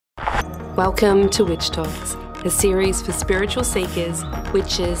Welcome to Witch Talks, a series for spiritual seekers,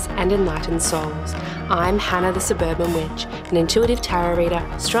 witches, and enlightened souls. I'm Hannah the Suburban Witch, an intuitive tarot reader,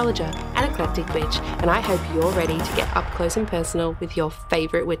 astrologer, and eclectic witch, and I hope you're ready to get up close and personal with your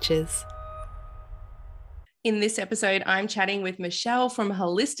favourite witches. In this episode, I'm chatting with Michelle from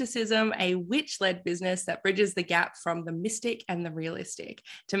Holisticism, a witch-led business that bridges the gap from the mystic and the realistic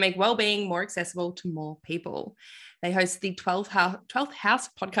to make well-being more accessible to more people. They host the 12th House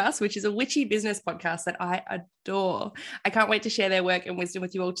podcast, which is a witchy business podcast that I adore. I can't wait to share their work and wisdom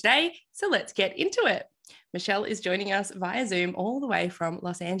with you all today, so let's get into it. Michelle is joining us via Zoom all the way from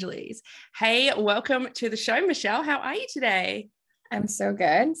Los Angeles. Hey, welcome to the show, Michelle. How are you today? I'm so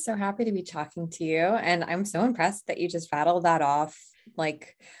good. So happy to be talking to you. And I'm so impressed that you just rattled that off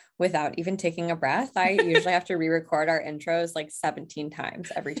like without even taking a breath. I usually have to re-record our intros like 17 times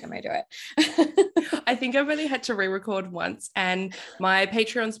every time I do it. I think I've only had to re-record once, and my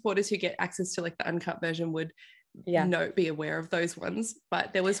Patreon supporters who get access to like the uncut version would be aware of those ones.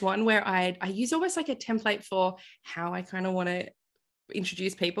 But there was one where I use almost like a template for how I kind of want to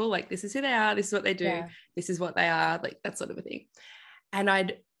introduce people. Like, this is who they are, this is what they do, this is what they are, like that sort of a thing. And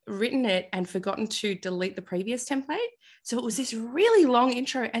I'd written it and forgotten to delete the previous template. So it was this really long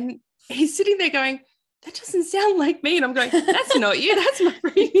intro, and he's sitting there going, that doesn't sound like me. And I'm going, that's not you, that's my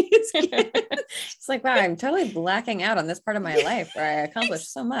previous kid. It's like, wow, I'm totally blacking out on this part of my life where I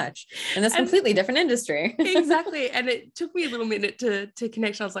accomplished so much in this completely different industry. Exactly. And it took me a little minute to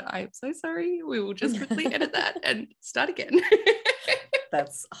connect. I was like, I'm so sorry. We will just quickly edit that and start again.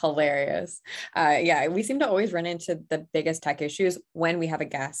 That's hilarious. We seem to always run into the biggest tech issues when we have a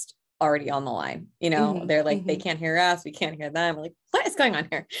guest already on the line. You know, they're like, they can't hear us, we can't hear them. We're like, what is going on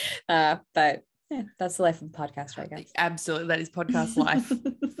here? But yeah, that's the life of the podcaster, I guess. Absolutely. That is podcast life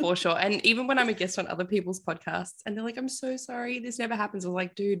for sure. And even when I'm a guest on other people's podcasts and they're like, I'm so sorry, this never happens. I'm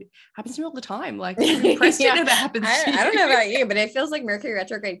like, dude, it happens to me all the time. Like, I'm impressed it never happens to you. I don't know about you, but it feels like Mercury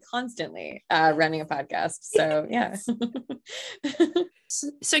retrograde constantly running a podcast. So yeah.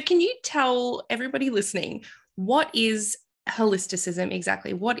 So can you tell everybody listening, what is Holisticism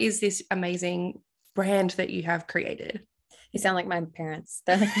exactly? What is this amazing brand that you have created? You sound like my parents.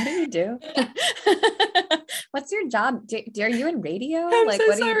 They're like, what do you do? What's your job? Are you in radio? I'm like, so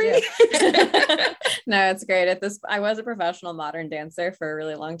what sorry. do you do? No, it's great. I was a professional modern dancer for a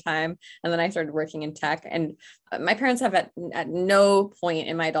really long time. And then I started working in tech, and my parents have at no point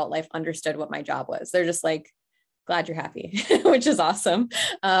in my adult life understood what my job was. They're just like, glad you're happy, which is awesome.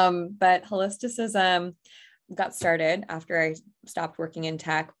 But Holisticism got started after I stopped working in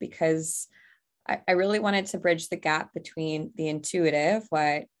tech because I really wanted to bridge the gap between the intuitive,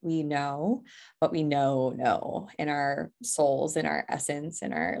 what we know in our souls, in our essence,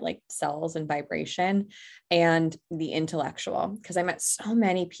 in our like cells and vibration, and the intellectual. Because I met so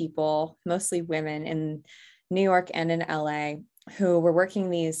many people, mostly women in New York and in LA, who were working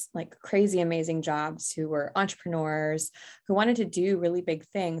these like crazy, amazing jobs, who were entrepreneurs, who wanted to do really big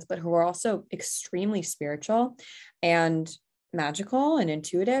things, but who were also extremely spiritual and magical and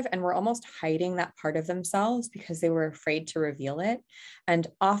intuitive, and were almost hiding that part of themselves because they were afraid to reveal it. And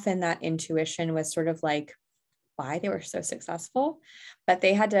often that intuition was sort of like why they were so successful, but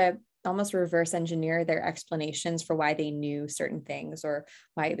they had to almost reverse engineer their explanations for why they knew certain things or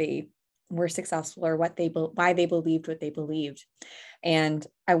why they were successful or why they believed what they believed. And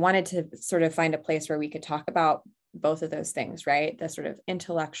I wanted to sort of find a place where we could talk about both of those things, right? The sort of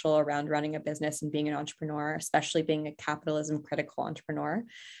intellectual around running a business and being an entrepreneur, especially being a capitalism critical entrepreneur,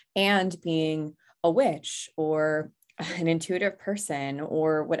 and being a witch or an intuitive person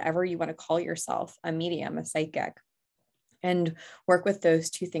or whatever you want to call yourself, a medium, a psychic, and work with those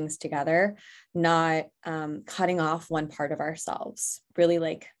two things together, not cutting off one part of ourselves, really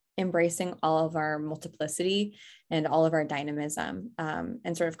like embracing all of our multiplicity and all of our dynamism,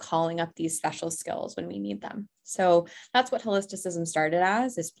 and sort of calling up these special skills when we need them. So that's what Holisticism started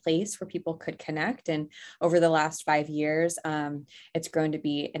as, this place where people could connect. And over the last 5 years, it's grown to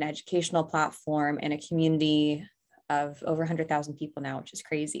be an educational platform and a community of over 100,000 people now, which is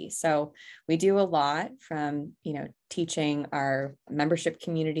crazy. So we do a lot from, teaching our membership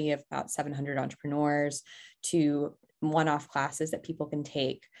community of about 700 entrepreneurs to one-off classes that people can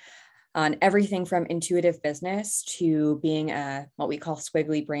take on everything from intuitive business to being what we call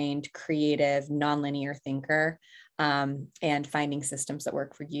squiggly brained, creative, nonlinear thinker, and finding systems that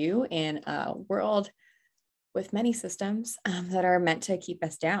work for you in a world with many systems that are meant to keep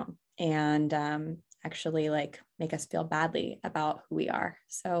us down and actually like make us feel badly about who we are.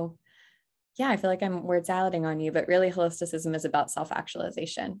 So yeah, I feel like I'm word salading on you, but really Holisticism is about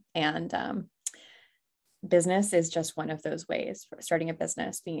self-actualization and business is just one of those ways. For starting a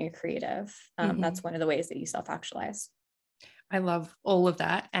business, being a creative, that's one of the ways that you self-actualize. I love all of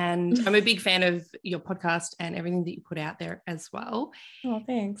that. And I'm a big fan of your podcast and everything that you put out there as well. Oh,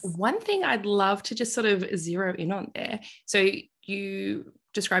 thanks. One thing I'd love to just sort of zero in on there. So you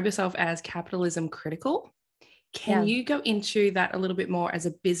describe yourself as capitalism critical. Can you go into that a little bit more as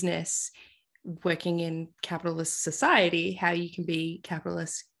a business working in capitalist society, how you can be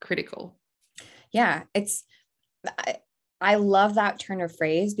capitalist critical? Yeah, I love that turn of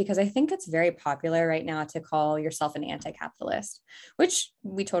phrase because I think it's very popular right now to call yourself an anti-capitalist, which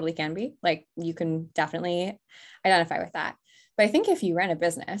we totally can be. Like, you can definitely identify with that. But I think if you run a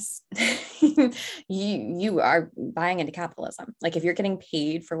business, you are buying into capitalism. Like, if you're getting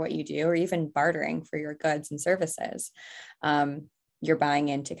paid for what you do, or even bartering for your goods and services, you're buying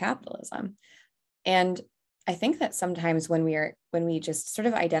into capitalism. And I think that sometimes when we just sort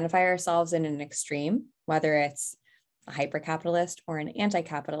of identify ourselves in an extreme, whether it's a hyper-capitalist or an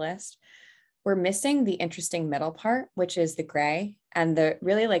anti-capitalist, we're missing the interesting middle part, which is the gray and the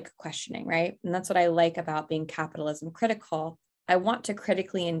really like questioning, right? And that's what I like about being capitalism critical. I want to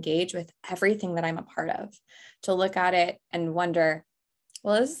critically engage with everything that I'm a part of, to look at it and wonder,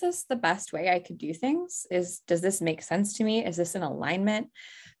 well, is this the best way I could do things? Does this make sense to me? Is this in alignment?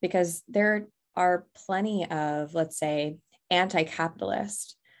 Because there are plenty of, let's say,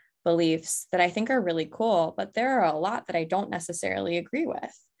 anti-capitalist beliefs that I think are really cool, but there are a lot that I don't necessarily agree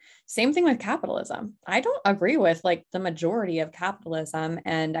with. Same thing with capitalism. I don't agree with like the majority of capitalism,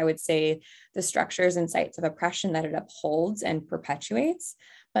 and I would say the structures and sites of oppression that it upholds and perpetuates.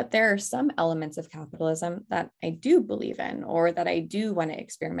 But there are some elements of capitalism that I do believe in, or that I do want to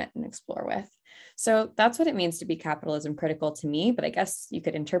experiment and explore with. So that's what it means to be capitalism critical to me, but I guess you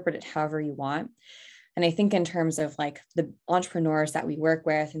could interpret it however you want. And I think in terms of like the entrepreneurs that we work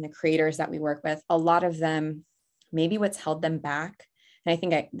with and the creators that we work with, a lot of them, maybe what's held them back. And I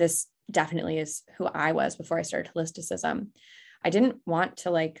think this definitely is who I was before I started holisticism. I didn't want to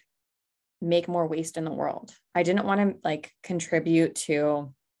like make more waste in the world. I didn't want to like contribute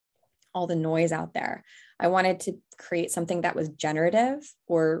to all the noise out there. I wanted to create something that was generative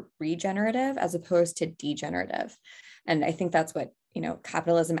or regenerative as opposed to degenerative. And I think that's what,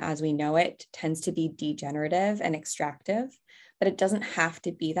 capitalism as we know it tends to be degenerative and extractive, but it doesn't have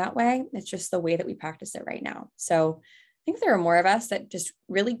to be that way. It's just the way that we practice it right now. So I think there are more of us that just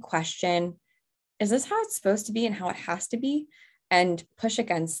really question, is this how it's supposed to be and how it has to be? And push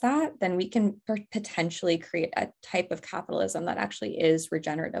against that, then we can potentially create a type of capitalism that actually is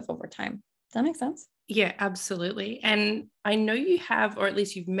regenerative over time. Does that make sense? Yeah, absolutely. And I know you have, or at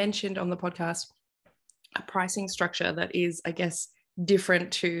least you've mentioned on the podcast, a pricing structure that is, I guess,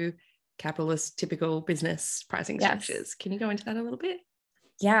 different to capitalist typical business pricing structures. Can you go into that a little bit?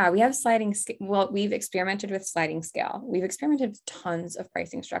 Yeah, we have sliding scale. Well, we've experimented with sliding scale. We've experimented with tons of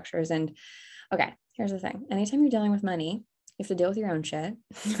pricing structures. And okay, here's the thing. Anytime you're dealing with money, you have to deal with your own shit,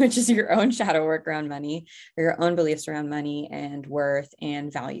 which is your own shadow work around money, or your own beliefs around money and worth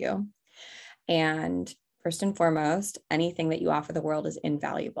and value. And first and foremost, anything that you offer the world is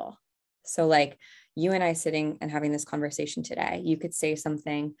invaluable. So like you and I sitting and having this conversation today, you could say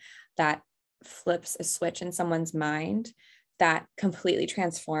something that flips a switch in someone's mind that completely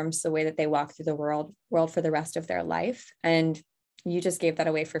transforms the way that they walk through the world for the rest of their life. And you just gave that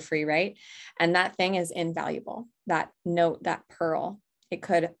away for free, right? And that thing is invaluable. That note, that pearl, it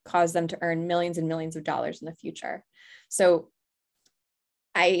could cause them to earn millions and millions of dollars in the future. So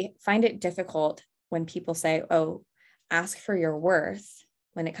I find it difficult when people say, oh, ask for your worth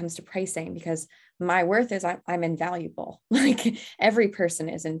when it comes to pricing, because my worth is I'm invaluable. Like every person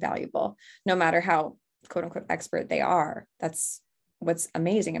is invaluable, no matter how quote unquote expert they are. That's what's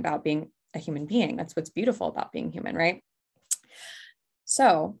amazing about being a human being. That's what's beautiful about being human, right?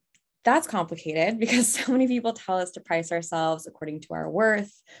 So that's complicated because so many people tell us to price ourselves according to our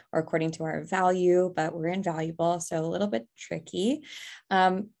worth or according to our value, but we're invaluable. So a little bit tricky.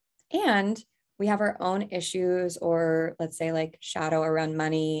 And we have our own issues, or let's say like shadow around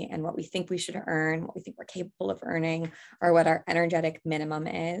money and what we think we should earn, what we think we're capable of earning, or what our energetic minimum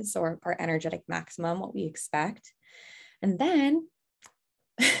is, or our energetic maximum, what we expect. And then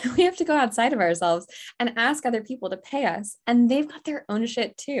we have to go outside of ourselves and ask other people to pay us. And they've got their own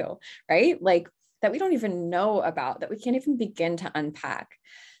shit too, right? Like that we don't even know about, that we can't even begin to unpack.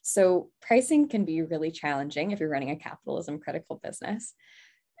 So pricing can be really challenging if you're running a capitalism critical business.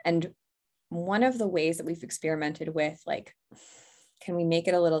 And one of the ways that we've experimented with, like, can we make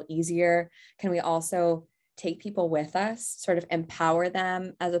it a little easier? Can we also take people with us, sort of empower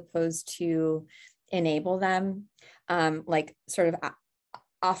them as opposed to enable them? Like sort of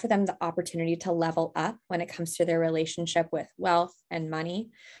offer them the opportunity to level up when it comes to their relationship with wealth and money,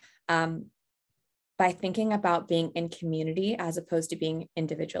 by thinking about being in community as opposed to being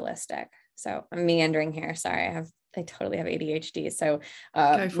individualistic. So I'm meandering here. Sorry, I totally have ADHD. So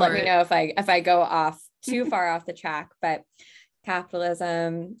let me know if I go off too far off the track. But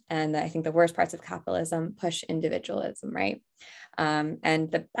capitalism, and I think the worst parts of capitalism push individualism, right?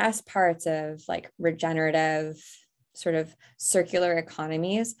 And the best parts of like regenerative sort of circular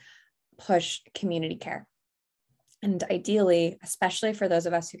economies push community care. And ideally, especially for those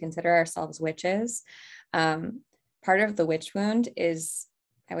of us who consider ourselves witches, part of the witch wound is,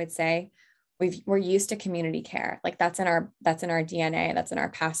 I would say, we're used to community care. Like that's in our DNA, that's in our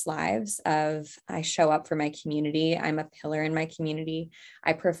past lives of I show up for my community. I'm a pillar in my community.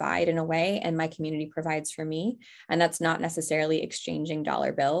 I provide in a way, and my community provides for me. And that's not necessarily exchanging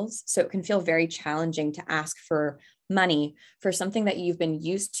dollar bills. So it can feel very challenging to ask for money for something that you've been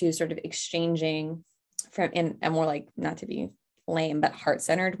used to sort of exchanging from in a more like, not to be lame, but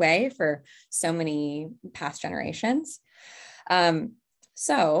heart-centered way for so many past generations.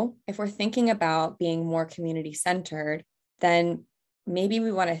 So if we're thinking about being more community-centered, then maybe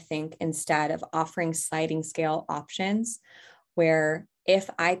we want to think instead of offering sliding scale options where if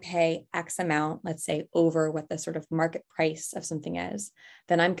I pay X amount, let's say over what the sort of market price of something is,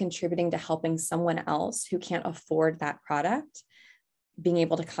 then I'm contributing to helping someone else who can't afford that product being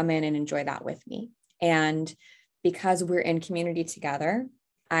able to come in and enjoy that with me. And because we're in community together,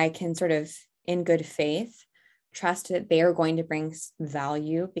 I can sort of in good faith trust that they are going to bring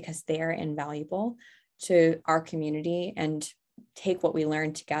value because they are invaluable to our community and take what we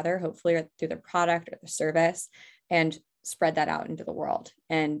learn together, hopefully through the product or the service, and spread that out into the world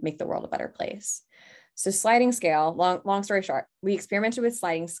and make the world a better place. So sliding scale, long story short, we experimented with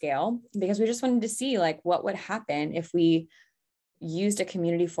sliding scale because we just wanted to see like what would happen if we used a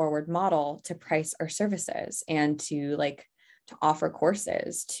community forward model to price our services and to offer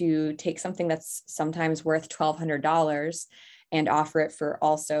courses, to take something that's sometimes worth $1,200 and offer it for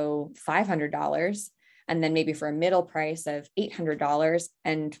also $500, and then maybe for a middle price of $800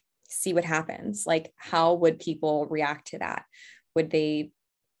 and see what happens. Like, how would people react to that? Would they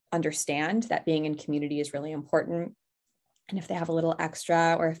understand that being in community is really important? And if they have a little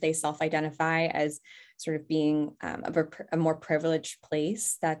extra, or if they self-identify as sort of being a more privileged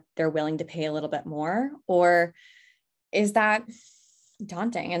place, that they're willing to pay a little bit more? Or is that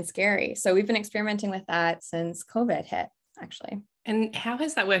daunting and scary? So we've been experimenting with that since COVID hit, actually. And how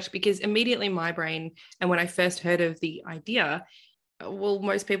has that worked? Because immediately my brain, and when I first heard of the idea, well,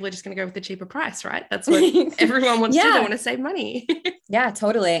 most people are just going to go with the cheaper price, right? That's what everyone wants to do. They want to save money. Yeah,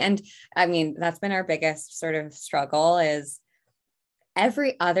 totally. And I mean, that's been our biggest sort of struggle is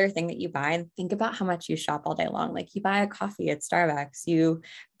every other thing that you buy, and think about how much you shop all day long. Like you buy a coffee at Starbucks, you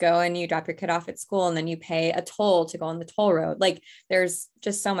go and you drop your kid off at school, and then you pay a toll to go on the toll road. Like there's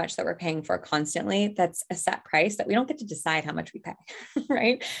just so much that we're paying for constantly. That's a set price that we don't get to decide how much we pay,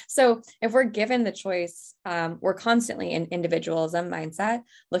 right? So if we're given the choice, we're constantly in individualism mindset,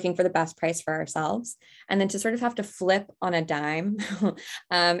 looking for the best price for ourselves. And then to sort of have to flip on a dime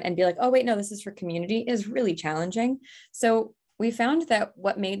and be like, oh, wait, no, this is for community is really challenging. So we found that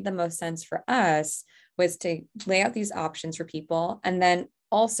what made the most sense for us was to lay out these options for people. And then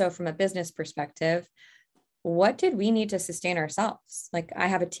also from a business perspective, what did we need to sustain ourselves? Like I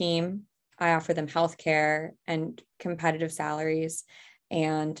have a team, I offer them healthcare and competitive salaries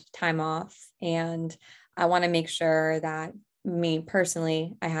and time off. And I want to make sure that me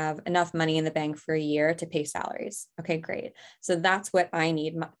personally, I have enough money in the bank for a year to pay salaries. Okay, great. So that's what I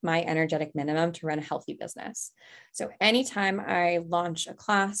need, my energetic minimum to run a healthy business. So anytime I launch a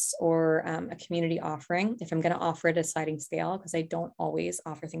class or a community offering, if I'm going to offer it at a sliding scale, because I don't always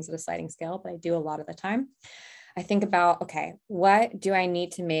offer things at a sliding scale, but I do a lot of the time, I think about, okay, what do I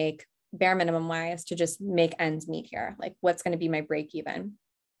need to make bare minimum wise to just make ends meet here? Like what's going to be my break even?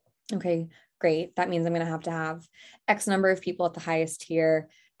 Okay, great. That means I'm going to have X number of people at the highest tier,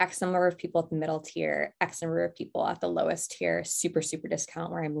 X number of people at the middle tier, X number of people at the lowest tier, super, super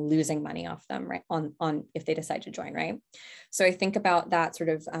discount where I'm losing money off them, right? On if they decide to join, right? So I think about that sort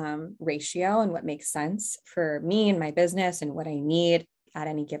of ratio and what makes sense for me and my business and what I need at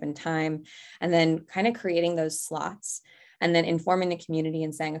any given time. And then kind of creating those slots and then informing the community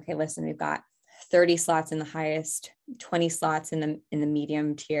and saying, okay, listen, we've got 30 slots in the highest, 20 slots in the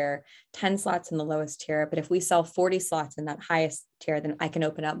medium tier, 10 slots in the lowest tier. But if we sell 40 slots in that highest tier, then I can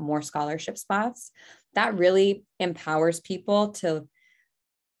open up more scholarship spots. That really empowers people to,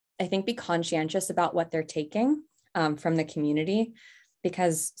 I think, be conscientious about what they're taking from the community.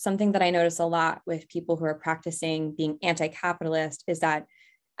 Because something that I notice a lot with people who are practicing being anti-capitalist is that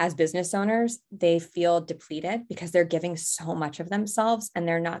as business owners, they feel depleted because they're giving so much of themselves and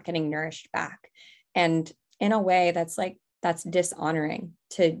they're not getting nourished back. And in a way that's dishonoring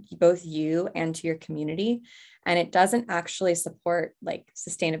to both you and to your community. And it doesn't actually support like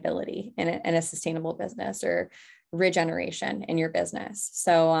sustainability in a sustainable business or regeneration in your business.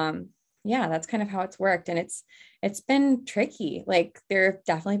 So, yeah, that's kind of how it's worked. And it's been tricky. Like there have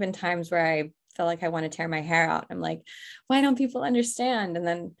definitely been times where I feel like I want to tear my hair out. I'm like, why don't people understand? And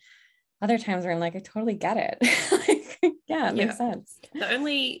then other times where I'm like, I totally get it. Like, yeah, it makes sense. The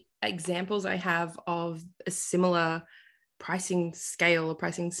only examples I have of a similar pricing scale or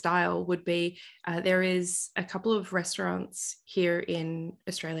pricing style would be there is a couple of restaurants here in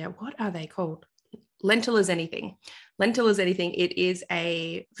Australia. What are they called? Lentil is Anything. Lentil is Anything. It is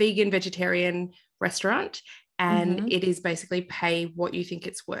a vegan, vegetarian restaurant, and it is basically pay what you think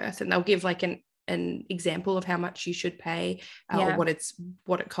it's worth. And they'll give like an example of how much you should pay or what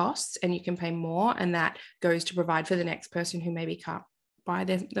it costs, and you can pay more, and that goes to provide for the next person who maybe can't buy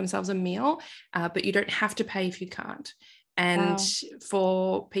themselves a meal, but you don't have to pay if you can't. And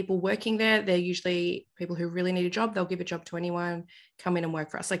for people working there, they're usually people who really need a job. They'll give a job to anyone, come in and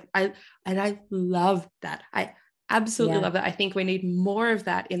work for us. Like I love that. I absolutely love that. I think we need more of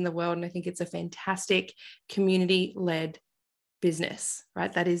that in the world. And I think it's a fantastic community-led business,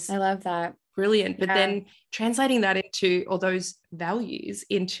 right? I love that. Brilliant. But then translating that into, or those values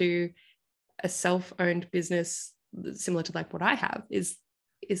into a self-owned business similar to like what I have is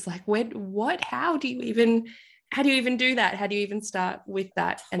like, how do you even do that? How do you even start with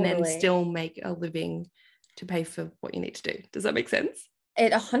that and then still make a living to pay for what you need to do? Does that make sense?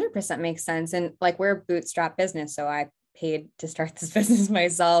 It 100% makes sense. And like we're a bootstrap business. So I paid to start this business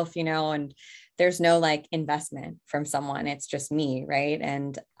myself, and there's no like investment from someone. It's just me. Right.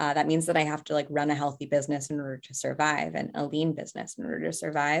 And that means that I have to like run a healthy business in order to survive, and a lean business in order to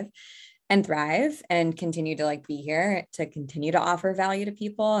survive and thrive and continue to like be here to continue to offer value to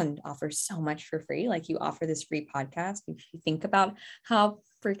people and offer so much for free. Like you offer this free podcast. If you think about how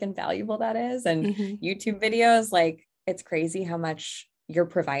freaking valuable that is, and YouTube videos, like it's crazy how much you're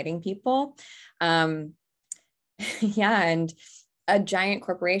providing people. And a giant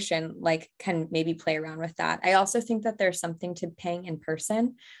corporation like can maybe play around with that. I also think that there's something to paying in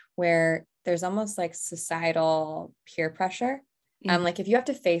person where there's almost like societal peer pressure. Like if you have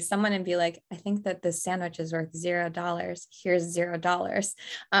to face someone and be like, I think that this sandwich is worth $0. Here's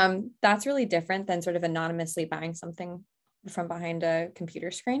 $0. That's really different than sort of anonymously buying something from behind a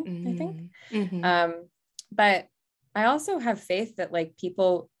computer screen, I think. But I also have faith that like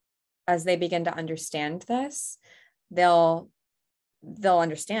people, as they begin to understand this, they'll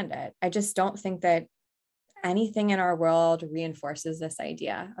understand it. I just don't think that anything in our world reinforces this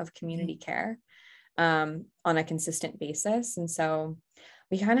idea of community care on a consistent basis. And so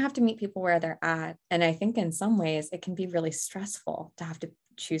we kind of have to meet people where they're at. And I think in some ways it can be really stressful to have to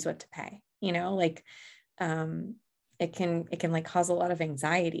choose what to pay, like it can like cause a lot of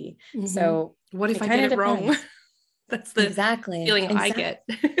anxiety. So what if I get it wrong? That's the feeling I get.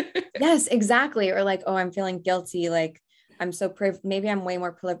 Yes, exactly. Or like, oh, I'm feeling guilty. Like I'm so maybe I'm way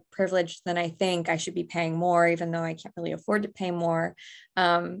more privileged than I think. I should be paying more, even though I can't really afford to pay more.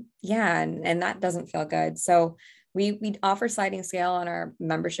 And that doesn't feel good. So we offer sliding scale on our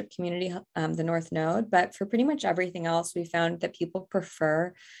membership community, the North Node, but for pretty much everything else, we found that people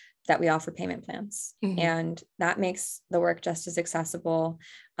prefer that we offer payment plans, and that makes the work just as accessible.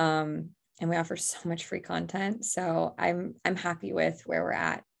 And we offer so much free content. So I'm happy with where we're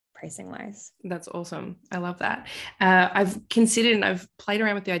at pricing wise. That's awesome. I love that. I've considered and I've played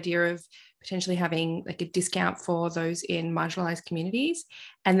around with the idea of potentially having like a discount for those in marginalized communities.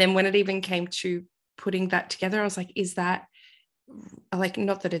 And then when it even came to putting that together, I was like, is that like,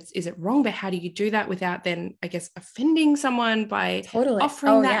 not that is it wrong, but how do you do that without then, I guess, offending someone by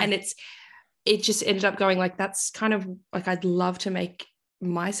offering that? And it just ended up going like, that's kind of like, I'd love to make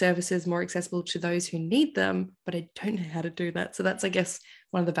my services more accessible to those who need them, but I don't know how to do that. So that's, I guess,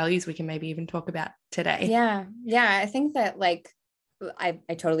 one of the values we can maybe even talk about today. Yeah. I think that like, I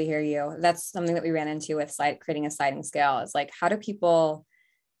totally hear you. That's something that we ran into with creating a sliding scale. Is like, how do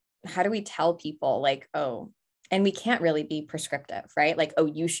we tell people like, oh, and we can't really be prescriptive, right? Like, oh,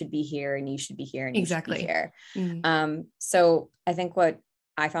 you should be here and you should be here and you should be here. So I think what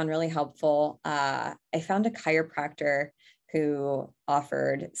I found really helpful, I found a chiropractor who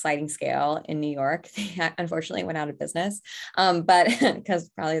offered sliding scale in New York. They unfortunately went out of business, but because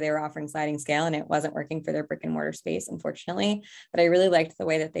probably they were offering sliding scale and it wasn't working for their brick and mortar space, unfortunately. But I really liked the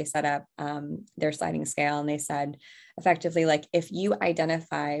way that they set up their sliding scale. And they said effectively, like, if you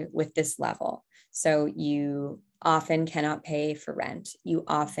identify with this level, So you often cannot pay for rent. You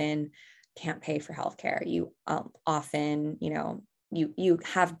often can't pay for healthcare. You often, you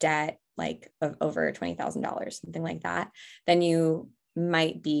have debt like of over $20,000, something like that. Then you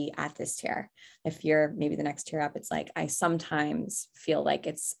might be at this tier. If you're maybe the next tier up, it's like, I sometimes feel like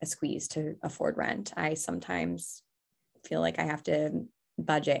it's a squeeze to afford rent. I sometimes feel like I have to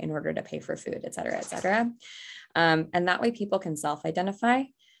budget in order to pay for food, et cetera, et cetera. And that way people can self-identify.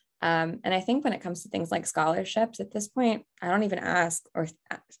 And I think when it comes to things like scholarships at this point, I don't even ask, or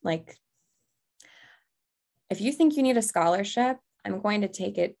like, if you think you need a scholarship, I'm going to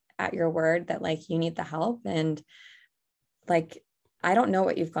take it at your word that like you need the help. And like, I don't know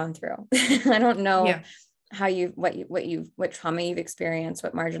what you've gone through. I don't know how what trauma you've experienced,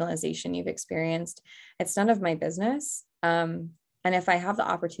 what marginalization you've experienced. It's none of my business. And if I have the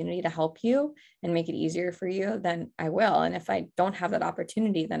opportunity to help you and make it easier for you, then I will. And if I don't have that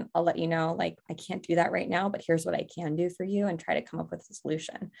opportunity, then I'll let you know, like, I can't do that right now, but here's what I can do for you, and try to come up with a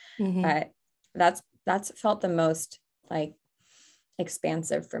solution. But that's felt the most like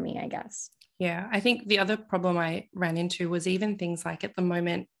expansive for me, I guess. Yeah, I think the other problem I ran into was even things like, at the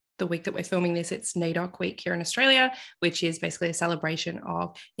moment, the week that we're filming this, it's NAIDOC week here in Australia, which is basically a celebration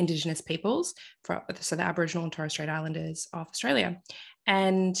of Indigenous peoples, so the Aboriginal and Torres Strait Islanders of Australia.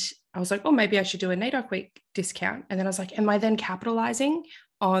 And I was like, oh, maybe I should do a NAIDOC week discount. And then I was like, am I then capitalizing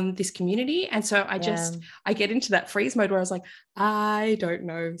on this community? And so I get into that freeze mode where I was like, I don't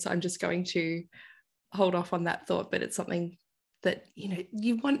know. So I'm just going to hold off on that thought, but it's something that,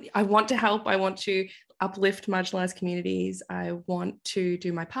 I want to help. I want to uplift marginalized communities. I want to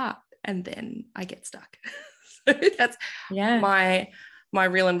do my part, and then I get stuck. So that's my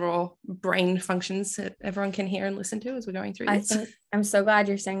real and raw brain functions that everyone can hear and listen to as we're going through this. I'm so glad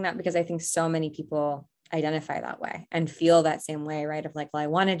you're saying that, because I think so many people identify that way and feel that same way, right? Of like, well, I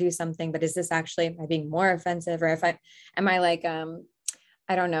want to do something, but is this actually, am I being more offensive? Or am I like,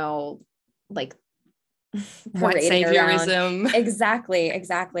 I don't know, like white saviorism around.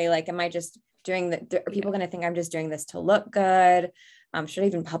 Exactly. Like, am I just doing are people going to think I'm just doing this to look good? Should I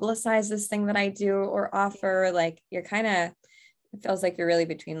even publicize this thing that I do or offer? Like, you're kind of, it feels like you're really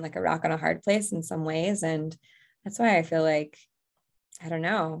between like a rock and a hard place in some ways. And that's why I feel like, I don't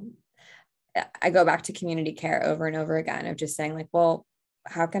know, I go back to community care over and over again, of just saying like, well,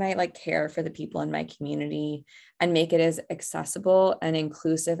 how can I like care for the people in my community and make it as accessible and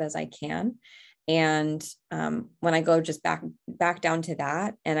inclusive as I can? And when I go just back down to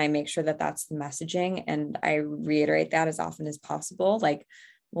that, and I make sure that that's the messaging, and I reiterate that as often as possible, like,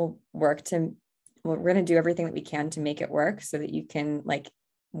 we're going to do everything that we can to make it work, so that you can like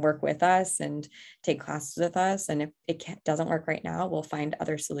work with us and take classes with us. And if it doesn't work right now, we'll find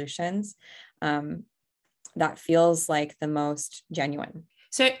other solutions. That feels like the most genuine.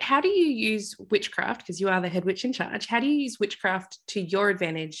 So how do you use witchcraft, because you are the head witch in charge, how do you use witchcraft to your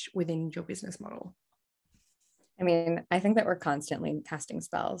advantage within your business model? I mean, I think that we're constantly casting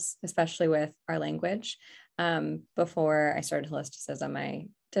spells, especially with our language. Before I started Holisticism, I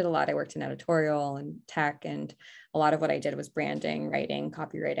did a lot. I worked in editorial and tech, and a lot of what I did was branding, writing,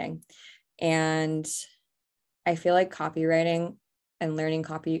 copywriting. And I feel like copywriting and learning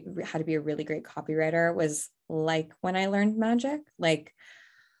how to be a really great copywriter was like when I learned magic. Like,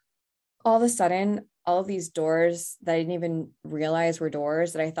 all of a sudden, all of these doors that I didn't even realize were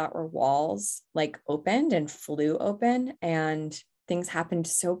doors, that I thought were walls, like opened and flew open, and things happened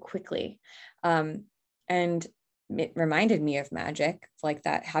so quickly. And it reminded me of magic, like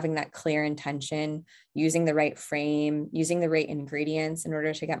that, having that clear intention, using the right frame, using the right ingredients in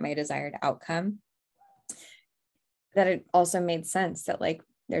order to get my desired outcome. That it also made sense that like,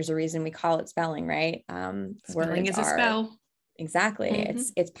 there's a reason we call it spelling, right? Spelling is a spell. Exactly.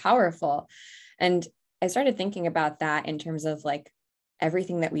 It's powerful. And I started thinking about that in terms of like,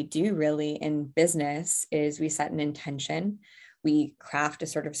 everything that we do really in business is we set an intention, we craft a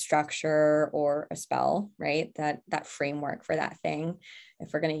sort of structure or a spell, right? That framework for that thing.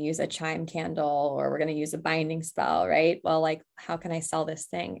 If we're going to use a chime candle, or we're going to use a binding spell, right? Well, like, how can I sell this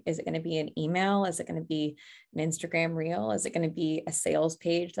thing? Is it going to be an email? Is it going to be an Instagram reel? Is it going to be a sales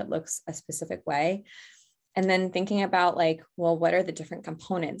page that looks a specific way? And then thinking about like, well, what are the different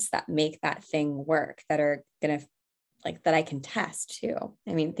components that make that thing work, that are going to like, that I can test too.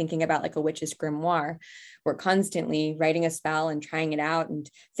 I mean, thinking about like a witch's grimoire, we're constantly writing a spell and trying it out and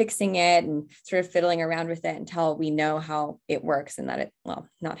fixing it and sort of fiddling around with it until we know how it works, and that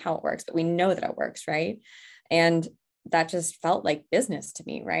not how it works, but we know that it works. Right. And that just felt like business to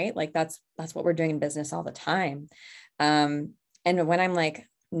me, right? Like that's what we're doing in business all the time. And when I'm like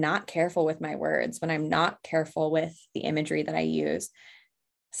not careful with my words, when I'm not careful with the imagery that I use,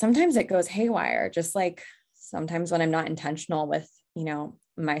 sometimes it goes haywire, just like sometimes when I'm not intentional with,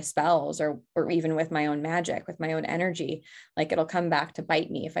 my spells or even with my own magic, with my own energy, like it'll come back to bite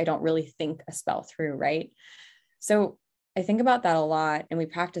me if I don't really think a spell through. Right. So I think about that a lot, and we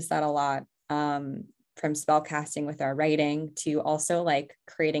practice that a lot, from spell casting with our writing to also like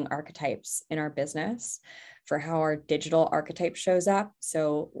creating archetypes in our business for how our digital archetype shows up.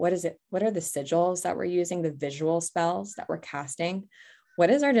 So what is it? What are the sigils that we're using, the visual spells that we're casting? What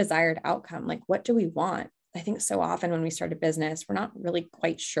is our desired outcome? Like, what do we want? I think so often when we start a business, we're not really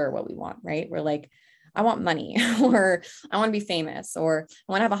quite sure what we want, right? We're like, I want money, or I want to be famous, or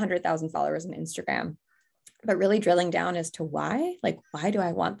I want to have 100,000 followers on Instagram. But really drilling down as to why, like, why do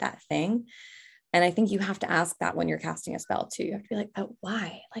I want that thing? And I think you have to ask that when you're casting a spell too. You have to be like, but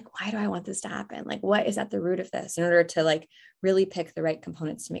why? Like, why do I want this to happen? Like, what is at the root of this, in order to like really pick the right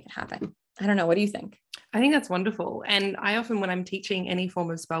components to make it happen? I don't know. What do you think? I think that's wonderful. And I often, when I'm teaching any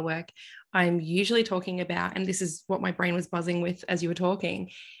form of spell work, I'm usually talking about, and this is what my brain was buzzing with as you were talking,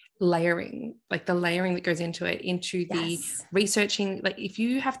 layering, like the layering that goes into it, into the researching. Like if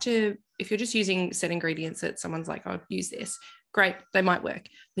you're just using set ingredients that someone's like, oh, use this, great, they might work.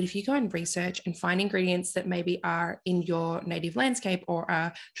 But if you go and research and find ingredients that maybe are in your native landscape or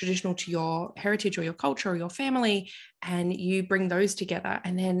are traditional to your heritage or your culture or your family, and you bring those together,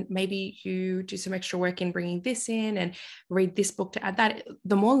 and then maybe you do some extra work in bringing this in and read this book to add that,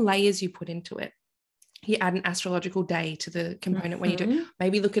 the more layers you put into it. You add an astrological day to the component when you do,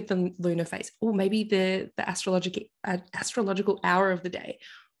 maybe look at the lunar phase, or maybe the astrological hour of the day.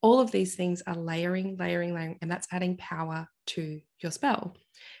 All of these things are layering, and that's adding power to your spell.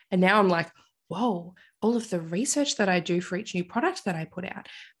 And now I'm like, whoa, all of the research that I do for each new product that I put out,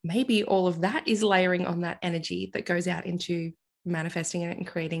 maybe all of that is layering on that energy that goes out into manifesting it and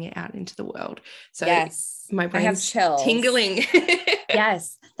creating it out into the world. So yes, my brain's tingling.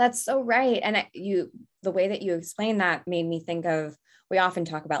 Yes, that's so right. And the way that you explain that made me think of, we often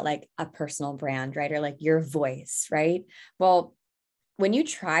talk about like a personal brand, right? Or like your voice, right? Well, when you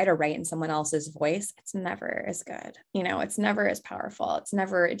try to write in someone else's voice, it's never as good. It's never as powerful.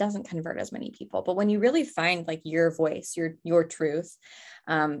 It doesn't convert as many people. But when you really find like your voice, your truth,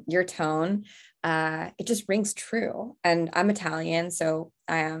 your tone, it just rings true. And I'm Italian. So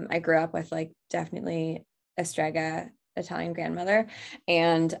I grew up with like definitely a strega Italian grandmother.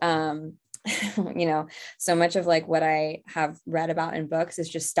 And, so much of like what I have read about in books is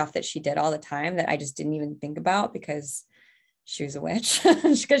just stuff that she did all the time that I just didn't even think about because she was a witch,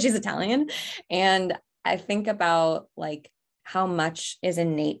 because she's Italian. And I think about like how much is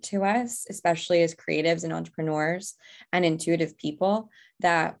innate to us, especially as creatives and entrepreneurs and intuitive people,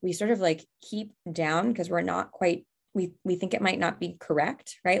 that we sort of like keep down because we're not quite, we think it might not be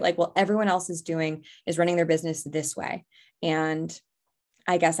correct, right? Like, well, everyone else is running their business this way. And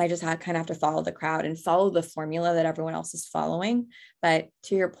I guess I just kind of have to follow the crowd and follow the formula that everyone else is following. But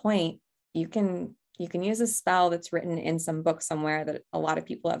to your point, you can use a spell that's written in some book somewhere that a lot of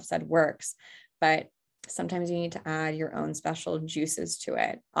people have said works, but sometimes you need to add your own special juices to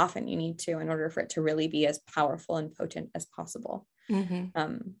it. Often you need to, in order for it to really be as powerful and potent as possible.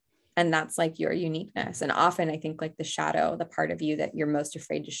 And that's like your uniqueness. And often I think like the shadow, the part of you that you're most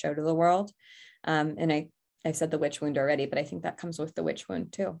afraid to show to the world. And I've said the witch wound already, but I think that comes with the witch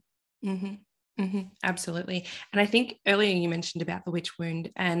wound too. Absolutely. And I think earlier you mentioned about the witch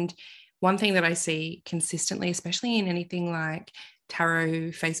wound, and one thing that I see consistently, especially in anything like tarot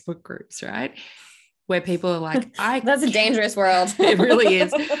Facebook groups, right? Where people are like, that's a dangerous world. It really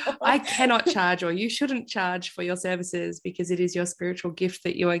is. I cannot charge, or you shouldn't charge for your services because it is your spiritual gift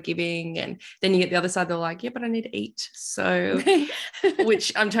that you are giving. And then you get the other side, they're like, yeah, but I need to eat. So,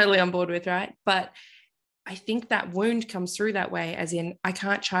 which I'm totally on board with, right? But I think that wound comes through that way, as in, I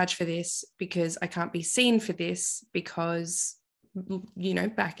can't charge for this because I can't be seen for this, because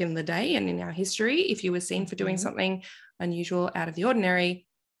back in the day and in our history, if you were seen for doing something unusual, out of the ordinary,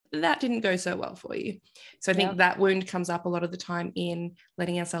 that didn't go so well for you. So I think that wound comes up a lot of the time in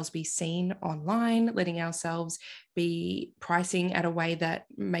letting ourselves be seen online, letting ourselves be pricing at a way that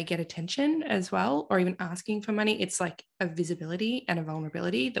may get attention as well, or even asking for money. It's like a visibility and a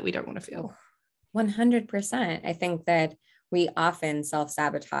vulnerability that we don't want to feel. 100%. I think that we often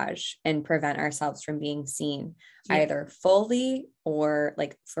self-sabotage and prevent ourselves from being seen, either fully or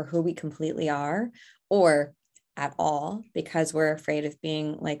like for who we completely are, or at all because we're afraid of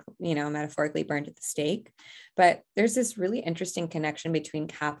being like, metaphorically burned at the stake. But there's this really interesting connection between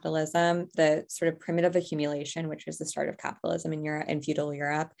capitalism, the sort of primitive accumulation, which was the start of capitalism in Europe, in feudal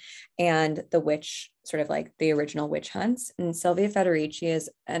Europe, and the witch, sort of like the original witch hunts. And Sylvia Federici is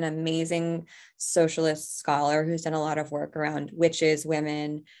an amazing socialist scholar who's done a lot of work around witches,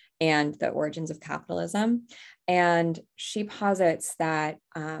 women, and the origins of capitalism. And she posits that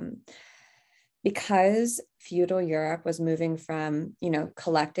because feudal Europe was moving from,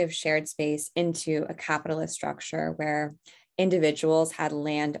 collective shared space into a capitalist structure where individuals had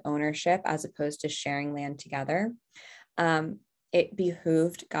land ownership as opposed to sharing land together, it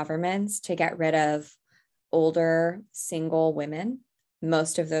behooved governments to get rid of older single women,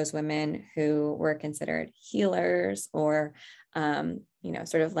 most of those women who were considered healers or,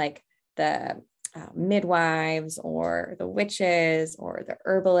 sort of like the midwives or the witches or the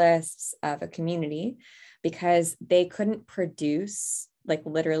herbalists of a community, because they couldn't produce, like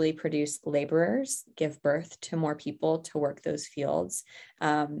literally produce laborers, give birth to more people to work those fields,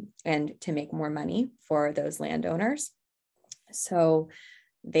 and to make more money for those landowners. So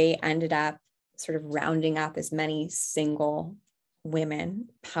they ended up sort of rounding up as many single women,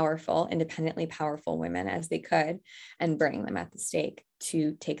 powerful, independently powerful women as they could, and burning them at the stake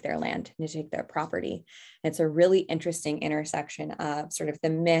to take their land and to take their property. It's a really interesting intersection of sort of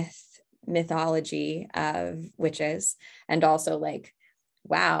the mythology of witches, and also like,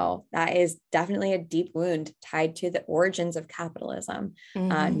 wow, that is definitely a deep wound tied to the origins of capitalism.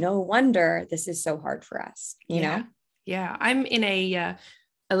 No wonder this is so hard for us, you know? Yeah, I'm in a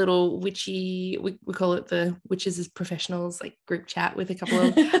little witchy, we call it the Witches as Professionals, like group chat with a couple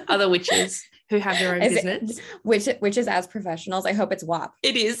of other witches who have their own business. Witches as Professionals. I hope it's WAP.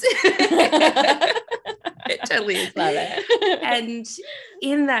 It is. It totally is. Love it. And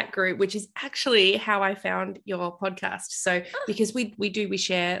in that group, which is actually how I found your podcast. So because we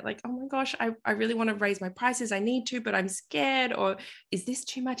share like, oh my gosh, I really want to raise my prices. I need to, but I'm scared. Or is this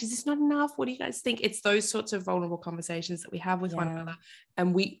too much? Is this not enough? What do you guys think? It's those sorts of vulnerable conversations that we have with one another.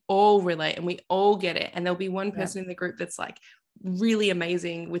 And we all relate and we all get it. And there'll be one person in the group that's like really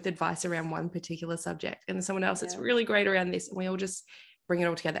amazing with advice around one particular subject. And someone else that's really great around this. And we all just bring it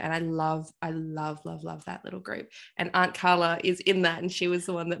all together. And I love that little group. And Aunt Carla is in that. And she was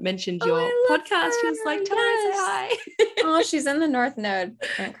the one that mentioned your podcast. She was like, tell her I say hi. Oh, she's in the North Node.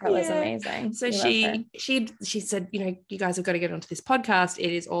 Aunt Carla's amazing. So she said, you guys have got to get onto this podcast.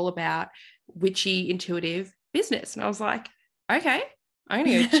 It is all about witchy, intuitive business. And I was like, okay, I'm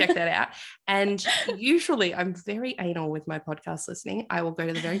going to go check that out. And usually I'm very anal with my podcast listening. I will go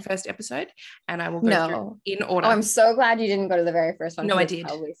to the very first episode and I will go through in order. Oh, I'm so glad you didn't go to the very first one. No, I did.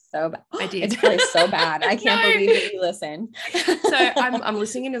 Probably so bad. I did. It's probably so bad. I can't believe that you listened. So I'm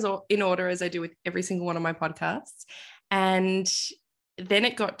listening in order as I do with every single one of my podcasts. And then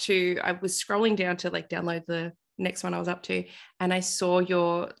it got to, I was scrolling down to like download the next one I was up to, and I saw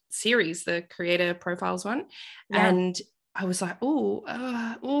your series, the creator profiles one. And I was like,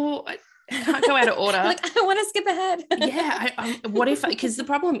 I can't go out of order. Like, I want to skip ahead. What if, because the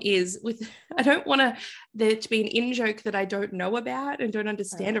problem is I don't want there to be an in-joke that I don't know about and don't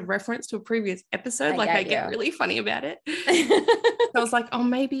understand, a reference to a previous episode. I get really funny about it. So I was like, oh,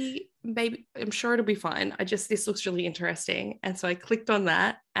 maybe I'm sure it'll be fine. This looks really interesting. And so I clicked on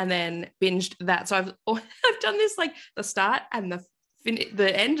that and then binged that. So I've done this like the start and the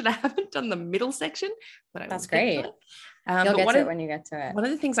end, and I haven't done the middle section, but that's great. You'll get to it when you get to it. One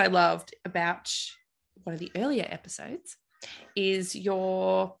of the things I loved about one of the earlier episodes is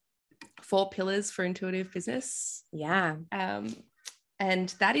your 4 pillars for intuitive business. Yeah. And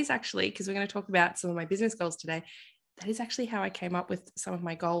that is actually, because we're going to talk about some of my business goals today, that is actually how I came up with some of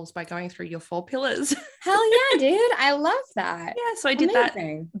my goals, by going through your 4 pillars. Hell yeah, dude. I love that. Yeah. So I did that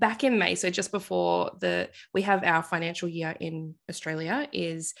back in May. So just before we have our financial year in Australia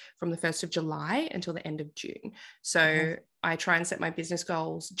is from the 1st of July until the end of June. So I try and set my business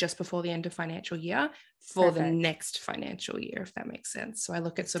goals just before the end of financial year for the next financial year, if that makes sense. So I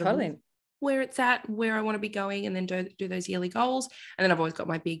look at sort of where it's at, where I want to be going, and then do those yearly goals. And then I've always got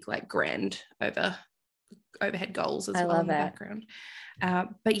my big, like, grand overhead goals as well in the background.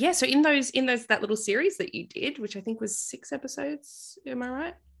 But yeah, so in those that little series that you did, which I think was 6 episodes, am I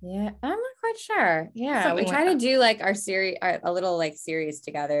right? Yeah, I'm not quite sure. Yeah, something we try to do like our series, a little like series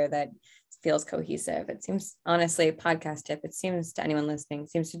together that feels cohesive. It seems, honestly, podcast tip, it seems to anyone listening,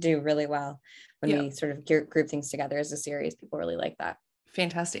 seems to do really well when we sort of group things together as a series. People really like that.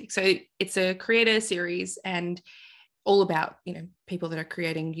 Fantastic. So it's a creator series, and all about, people that are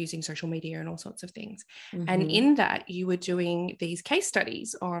creating using social media and all sorts of things. Mm-hmm. And in that, you were doing these case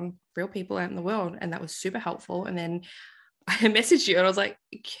studies on real people out in the world, and that was super helpful. And then I messaged you and I was like,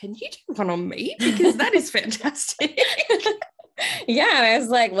 can you do one on me? Because that is fantastic. Yeah. And I was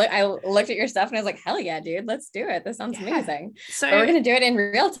like, look, I looked at your stuff and I was like, hell yeah, dude, let's do it. This sounds amazing. So but we're going to do it in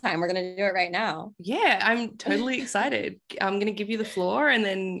real time. We're going to do it right now. Yeah, I'm totally excited. I'm going to give you the floor and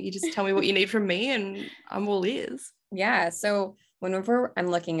then you just tell me what you need from me and I'm all ears. Yeah. So whenever I'm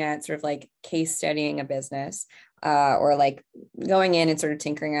looking at sort of like case studying a business, or like going in and sort of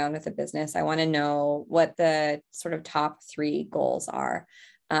tinkering around with a business, I want to know what the sort of top 3 goals are.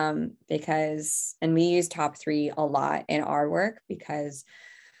 Because we use top 3 a lot in our work because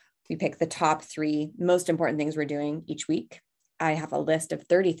we pick the top 3 most important things we're doing each week. I have a list of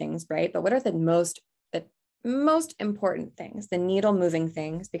 30 things, right? But what are the most important things, the needle moving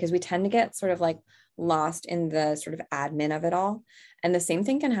things, because we tend to get sort of like lost in the sort of admin of it all. And the same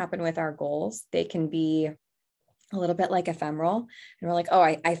thing can happen with our goals. They can be a little bit like ephemeral. And we're like, oh,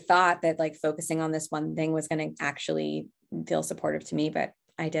 I thought that like focusing on this one thing was going to actually feel supportive to me, but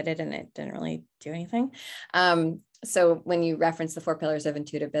I did it and it didn't really do anything. So when you reference the 4 pillars of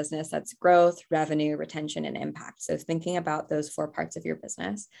intuitive business, that's growth, revenue, retention, and impact. So thinking about those 4 parts of your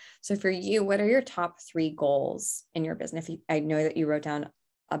business. So for you, what are your top 3 goals in your business? I know that you wrote down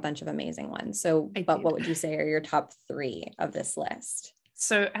a bunch of amazing ones. So, but what would you say are your top 3 of this list?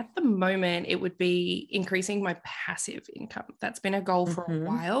 So at the moment, it would be increasing my passive income. That's been a goal for a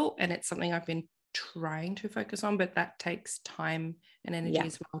while, and it's something I've been trying to focus on, but that takes time and energy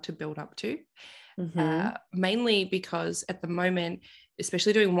as well to build up to. Mainly because at the moment,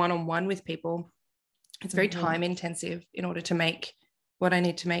 especially doing one-on-one with people, it's very time intensive in order to make what I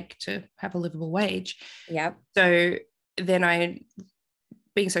need to make to have a livable wage. Yep. So then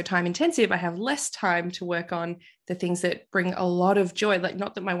being so time intensive, I have less time to work on the things that bring a lot of joy. Like,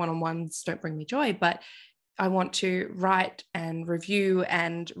 not that my one-on-ones don't bring me joy, but I want to write and review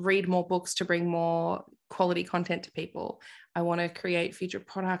and read more books to bring more quality content to people. I want to create future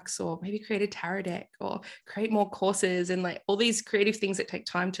products, or maybe create a tarot deck, or create more courses, and like all these creative things that take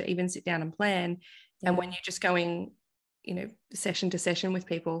time to even sit down and plan. And when you're just going, session to session with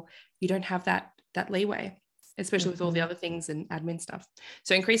people, you don't have that leeway, especially with all the other things and admin stuff.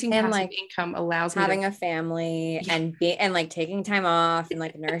 So increasing passive income allows me having a family and like taking time off and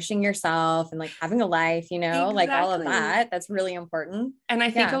like nourishing yourself and like having a life, Exactly. like all of that. That's really important. And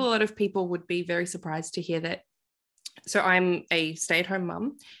I think a lot of people would be very surprised to hear that. So I'm a stay-at-home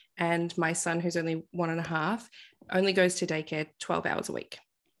mum, and my son, who's only 1.5, only goes to daycare 12 hours a week.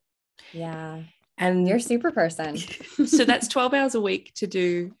 Yeah. And you're a super person. So that's 12 hours a week to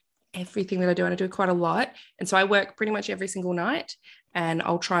do everything that I do, and I do quite a lot. And so I work pretty much every single night, and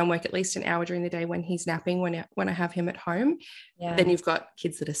I'll try and work at least an hour during the day when he's napping, when I have him at home. Yeah. Then you've got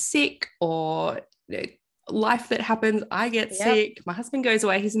kids that are sick, or life that happens. I get sick. My husband goes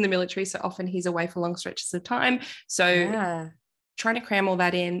away. He's in the military, so often he's away for long stretches of time. So trying to cram all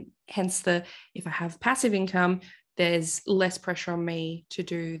that in, hence if I have passive income, there's less pressure on me to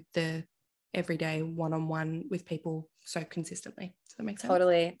do the everyday one-on-one with people so consistently. Does that make sense?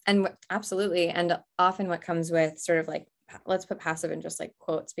 Totally. And absolutely. And often what comes with sort of like, let's put passive in just like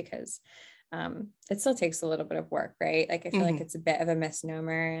quotes, because it still takes a little bit of work, right? Like I feel like it's a bit of a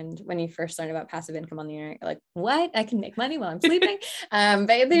misnomer. And when you first learn about passive income on the internet, you're like, what? I can make money while I'm sleeping. But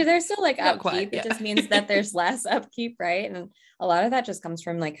there's still like upkeep. It just means that there's less upkeep, right? And a lot of that just comes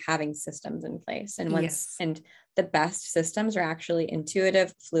from like having systems in place. And and the best systems are actually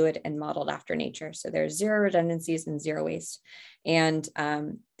intuitive, fluid, and modeled after nature. So there's 0 redundancies and 0 waste. And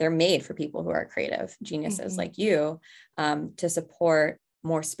they're made for people who are creative geniuses like you, to support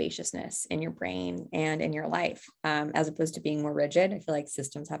more spaciousness in your brain and in your life, as opposed to being more rigid. I feel like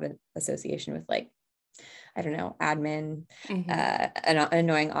systems have an association with like, I don't know, admin, an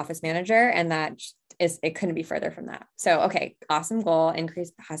annoying office manager. And it couldn't be further from that. So, okay. Awesome goal.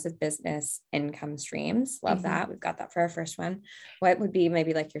 Increase passive business income streams. Love that. We've got that for our first one. What would be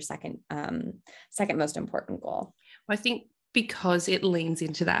maybe like your second most important goal? Well, I think because it leans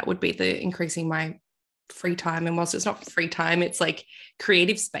into that would be the increasing my free time. And whilst it's not free time, it's like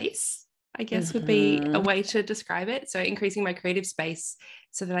creative space, I guess would be a way to describe it. So increasing my creative space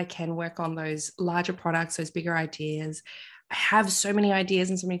so that I can work on those larger products, those bigger ideas. I have so many ideas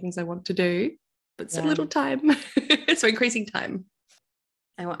and so many things I want to do, but so little time. So increasing time.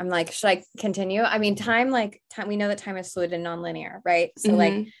 I'm like, should I continue? I mean, time, we know that time is fluid and nonlinear, right? So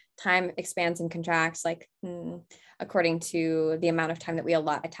like time expands and contracts like according to the amount of time that we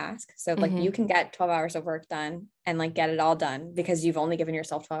allot a task. So like you can get 12 hours of work done and like get it all done because you've only given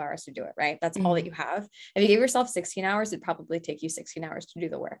yourself 12 hours to do it, right? That's all that you have. If you give yourself 16 hours, it'd probably take you 16 hours to do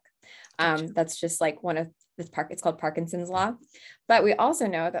the work. That's just like one of it's called Parkinson's law. But we also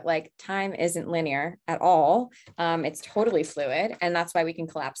know that like time isn't linear at all. It's totally fluid. And that's why we can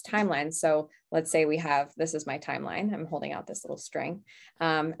collapse timelines. So let's say this is my timeline. I'm holding out this little string.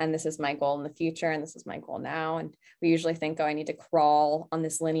 And this is my goal in the future. And this is my goal now. And we usually think, oh, I need to crawl on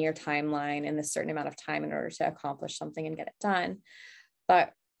this linear timeline in this certain amount of time in order to accomplish something and get it done.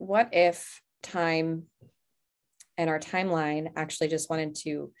 But what if time and our timeline actually just wanted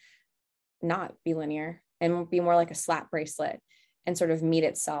to not be linear and be more like a slap bracelet and sort of meet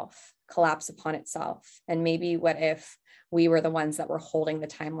itself, collapse upon itself? And maybe what if we were the ones that were holding the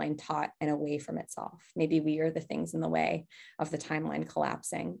timeline taut and away from itself? Maybe we are the things in the way of the timeline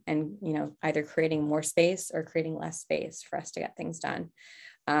collapsing and, either creating more space or creating less space for us to get things done.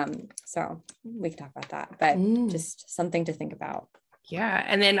 So we can talk about that, but just something to think about. Yeah.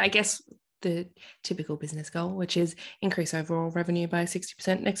 And then I guess the typical business goal, which is increase overall revenue by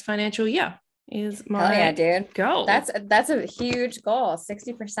 60% next financial year, is my goal. That's a huge goal.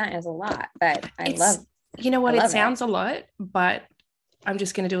 60% is a lot, but it sounds a lot, but I'm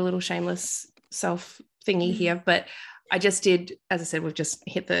just going to do a little shameless self thingy here. But I just did, as I said,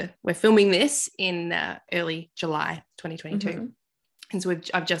 we're filming this in early July 2022. And so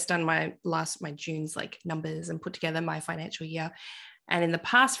I've just done my June's like numbers and put together my financial year. And in the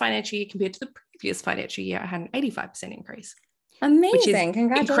past financial year compared to the previous financial year, I had an 85% increase. Amazing. Which is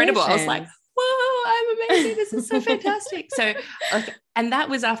congratulations. Incredible. I was like, whoa, I'm amazing. This is so fantastic. So and that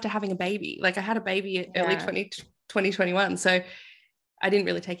was after having a baby. Like I had a baby in early 2021. So I didn't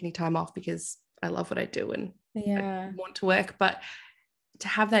really take any time off because I love what I do and I want to work. But to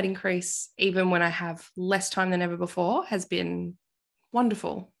have that increase, even when I have less time than ever before, has been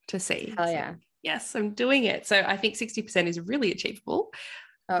wonderful to see. Hell yeah. Yes, I'm doing it. So I think 60% is really achievable.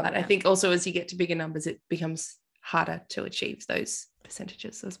 But I think also as you get to bigger numbers, it becomes harder to achieve those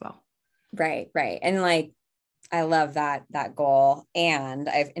percentages as well. Right. And like, I love that goal. And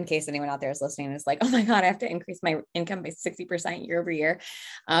in case anyone out there is listening and is like, oh my God, I have to increase my income by 60% year over year.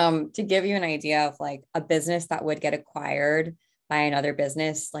 To give you an idea of like a business that would get acquired by another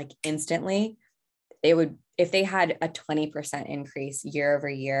business, like instantly, if they had a 20% increase year over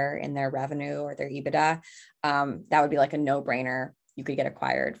year in their revenue or their EBITDA, that would be like a no-brainer. You could get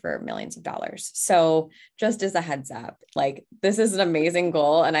acquired for millions of dollars. So just as a heads up, like this is an amazing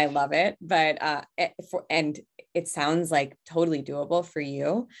goal and I love it, but, and it sounds like totally doable for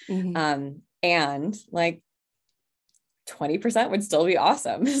you. And like 20% would still be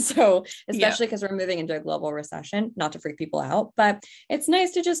awesome. So especially because we're moving into a global recession, not to freak people out, but it's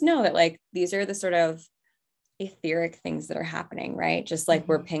nice to just know that like, these are the sort of etheric things that are happening, right? Just like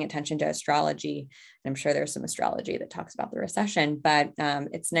we're paying attention to astrology, and I'm sure there's some astrology that talks about the recession, but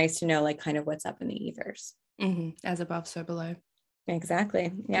it's nice to know like kind of what's up in the ethers. As above, so below.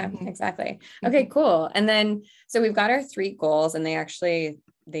 Exactly. Yeah, exactly. Okay, cool. And then, so we've got our 3 goals and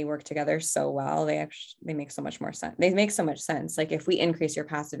they work together so well. They make so much more sense. They make so much sense. Like if we increase your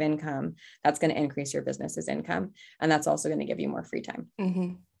passive income, that's going to increase your business's income. And that's also going to give you more free time.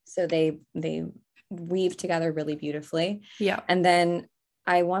 So they weave together really beautifully. Yeah. And then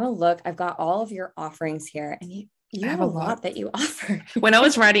I want to look, I've got all of your offerings here and you have a lot that you offer. When I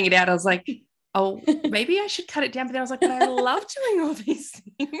was writing it out, I was like, oh, maybe I should cut it down. But then I was like, but I love doing all these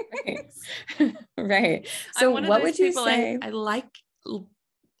things. Right. So what would you say? I like,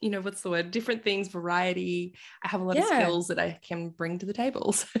 what's the word? Different things, variety. I have a lot of skills that I can bring to the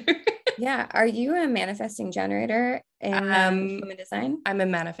table. So. Yeah. Are you a manifesting generator in human design? I'm a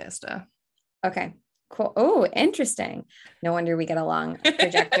manifester. Okay, cool. Oh, interesting. No wonder we get along.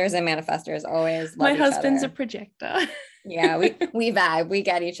 Projectors and manifestors always love My each husband's other. A projector. Yeah, we vibe. We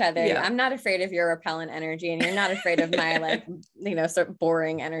get each other. Yeah. I'm not afraid of your repellent energy, and you're not afraid of my sort of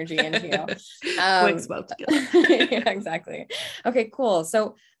boring energy into you. Works well together. Yeah, exactly. Okay, cool.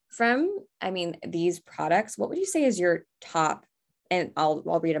 So these products, what would you say is your top? And I'll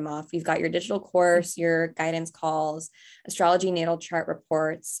read them off. You've got your digital course, your guidance calls, astrology natal chart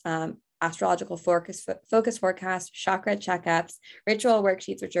reports, astrological focus forecast, chakra checkups, ritual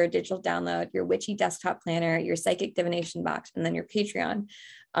worksheets, which are a digital download, your Witchy desktop planner, your psychic divination box, and then your Patreon,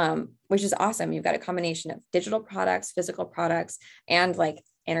 which is awesome. You've got a combination of digital products, physical products, and like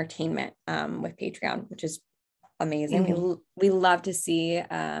entertainment with Patreon, which is amazing. We love to see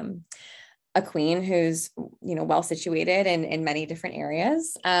a queen who's, well situated in many different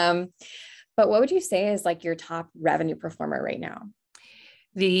areas. But what would you say is like your top revenue performer right now?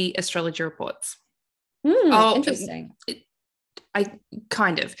 The astrology reports. Interesting. I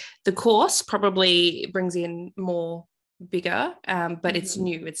kind of. The course probably brings in more bigger, but it's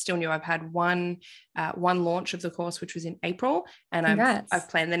new. It's still new. I've had one launch of the course, which was in April, and I've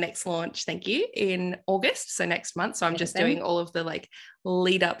planned the next launch, thank you, in August, so next month. So I'm just doing all of the like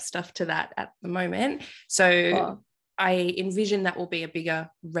lead up stuff to that at the moment. So cool. I envision that will be a bigger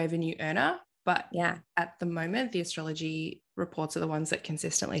revenue earner, but at the moment, the astrology reports are the ones that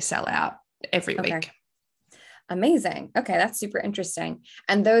consistently sell out every week. Amazing. Okay, that's super interesting.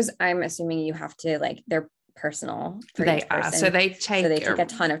 And those, I'm assuming you have to like, they're personal for each person. So they take a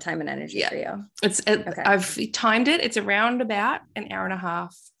ton of time and energy for you. I've timed it. It's around about an hour and a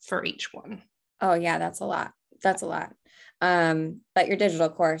half for each one. Oh yeah, that's a lot. But your digital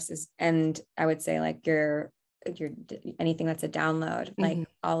course is, and I would say like your anything that's a download, like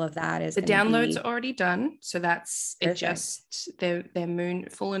all of that is the downloads are already done. So that's perfect. It just their moon,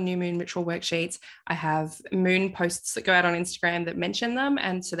 full and new moon ritual worksheets. I have moon posts that go out on Instagram that mention them,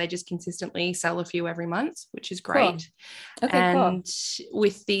 and so they just consistently sell a few every month, which is great. Cool. Okay, and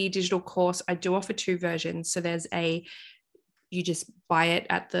with the digital course, I do offer 2 versions. So there's you just buy it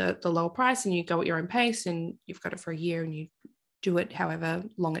at the lower price and you go at your own pace, and you've got it for a year and you do it however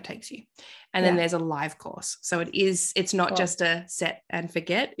long it takes you. And then there's a live course. So it's not just a set and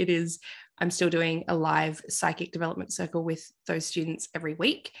forget. It is, I'm still doing a live psychic development circle with those students every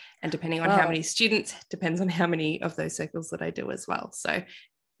week. And depending on how many students, depends on how many of those circles that I do as well. So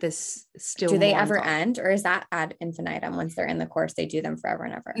there's still. Do they ever end, or is that ad infinitum? Once they're in the course, they do them forever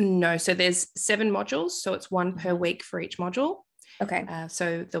and ever? No. So there's 7 modules. So it's 1 per week for each module. Okay.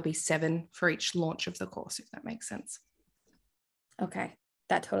 So there'll be 7 for each launch of the course, if that makes sense. Okay.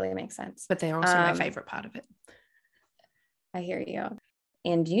 That totally makes sense. But they're also my favorite part of it. I hear you.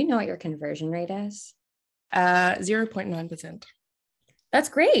 And do you know what your conversion rate is? 0.9%. That's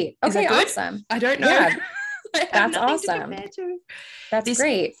great. Okay, awesome. I don't know. Yeah. That's awesome. That's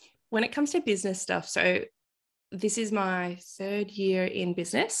great. When it comes to business stuff, so this is my 3rd year in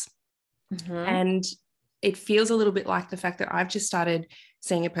business, and it feels a little bit like the fact that I've just started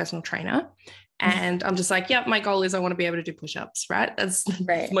seeing a personal trainer. And I'm just like, my goal is I want to be able to do push-ups, right? That's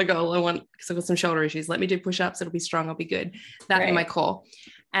my goal. Because I've got some shoulder issues. Let me do push-ups. It'll be strong. I'll be good. That in my core.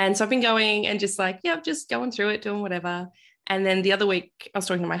 And so I've been going and just like, just going through it, doing whatever. And then the other week I was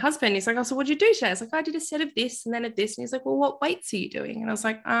talking to my husband. He's like, oh, so what'd you do today? I was like, I did a set of this and then of this. And he's like, well, what weights are you doing? And I was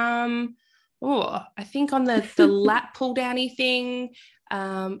like, I think on the lat pull downy thing,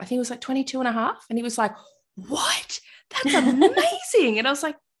 I think it was like 22 and a half. And he was like, what? That's amazing. And I was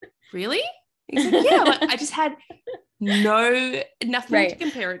like, really? He's like, yeah, like, I just had nothing to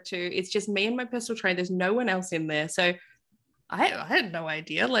compare it to. It's just me and my personal trainer. There's no one else in there. So I had no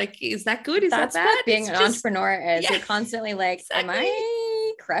idea. Like, is that good? Is that bad? What being an entrepreneur is. You're constantly like, am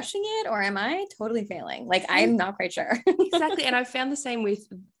I crushing it or am I totally failing? Like, I'm not quite sure. Exactly. And I found the same with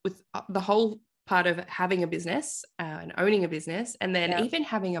the whole part of having a business and owning a business, and then even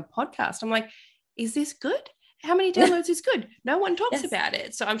having a podcast. I'm like, is this good? How many downloads is good? No one talks about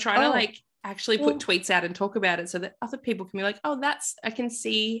it. So I'm trying to like actually put tweets out and talk about it so that other people can be like, oh, I can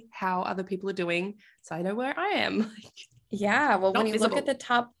see how other people are doing. So I know where I am. Yeah. Well, when you look at the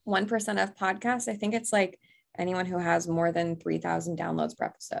top 1% of podcasts, I think it's like anyone who has more than 3,000 downloads per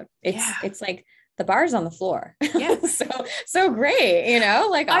episode. It's like the bar's on the floor. Yeah. so great,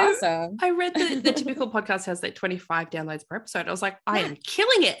 like awesome. I read the typical podcast has like 25 downloads per episode. I was like, I am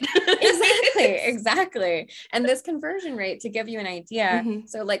killing it. Exactly. And this conversion rate, to give you an idea,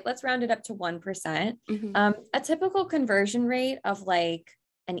 so like, let's round it up to 1%. A typical conversion rate of like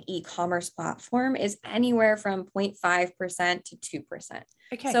an e-commerce platform is anywhere from 0.5% to 2%.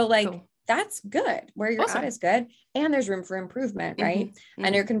 Okay. So like, cool. That's good. Where you're at is good. And there's room for improvement, right?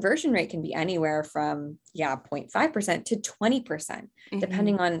 And your conversion rate can be anywhere from 0.5% to 20%,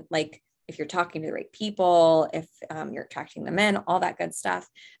 depending on like, if you're talking to the right people, if you're attracting them in, all that good stuff.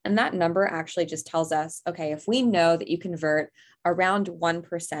 And that number actually just tells us, okay, if we know that you convert around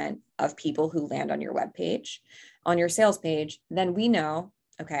 1% of people who land on your webpage, on your sales page, then we know,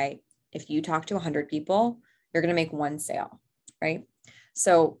 okay, if you talk to 100 people, you're going to make 1 sale, right?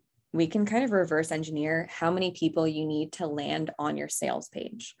 So we can kind of reverse engineer how many people you need to land on your sales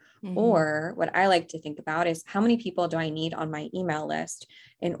page. Or what I like to think about is, how many people do I need on my email list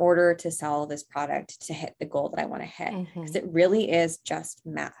in order to sell this product to hit the goal that I want to hit? Because it really is just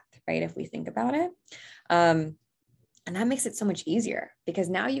math, right? If we think about it. And that makes it so much easier, because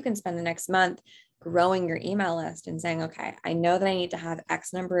now you can spend the next month growing your email list and saying, okay, I know that I need to have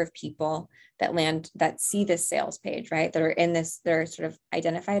X number of people that see this sales page, right? That are in this, they're sort of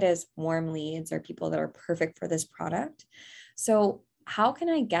identified as warm leads or people that are perfect for this product. So how can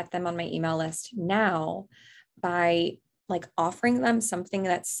I get them on my email list now by like offering them something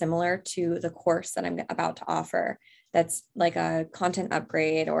that's similar to the course that I'm about to offer, that's like a content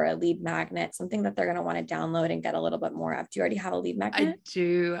upgrade or a lead magnet, something that they're going to want to download and get a little bit more of. Do you already have a lead magnet? I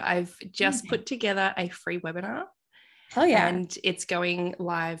do. I've just put together a free webinar. Hell yeah. And it's going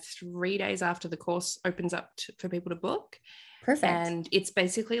live 3 days after the course opens up for people to book. Perfect. And it's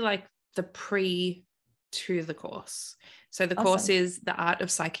basically like the pre to the course. So the course is the art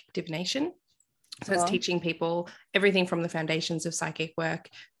of psychic divination. So it's teaching people everything from the foundations of psychic work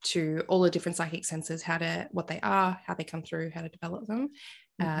to all the different psychic senses, what they are, how they come through, how to develop them,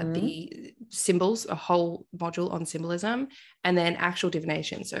 the symbols, a whole module on symbolism, and then actual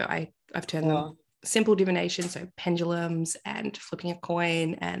divination. So I've turned them simple divination, so pendulums and flipping a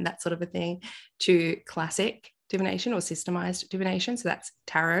coin and that sort of a thing, to classic divination or systemized divination. So that's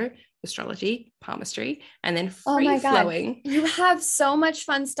tarot, astrology, palmistry, and then free flowing. You have so much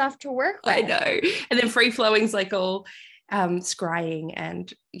fun stuff to work with. I know. And then free flowing's like all scrying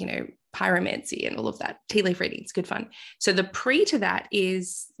and, pyromancy and all of that, tea leaf readings, good fun. So the pre to that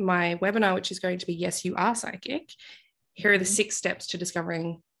is my webinar, which is going to be Yes, You Are Psychic. Here are the 6 steps to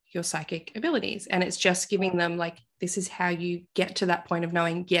discovering your psychic abilities. And it's just giving them like, this is how you get to that point of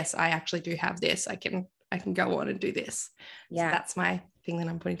knowing, yes, I actually do have this. I can go on and do this. Yeah. So that's my thing that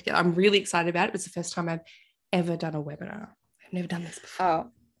I'm putting together. I'm really excited about it. It's the first time I've ever done a webinar. I've never done this before.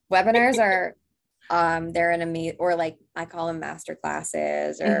 Oh, webinars are, they're or like, I call them master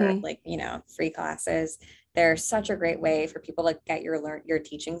classes or like, free classes. They're such a great way for people to get your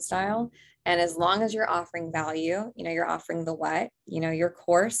teaching style. And as long as you're offering value, you're offering the what, your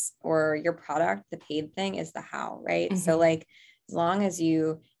course or your product, the paid thing is the how, right? So like, as long as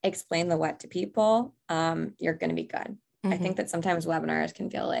you explain the what to people, you're going to be good. I think that sometimes webinars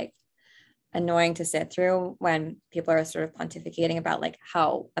can feel like annoying to sit through when people are sort of pontificating about like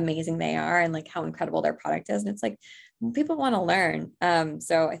how amazing they are and like how incredible their product is. And it's like, people want to learn.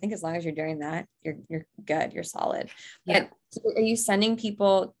 So I think as long as you're doing that, you're good, you're solid. Yeah. But are you sending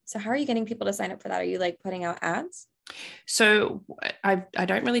people? So how are you getting people to sign up for that? Are you like putting out ads? So I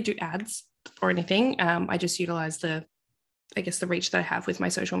don't really do ads or anything. I just utilize the reach that I have with my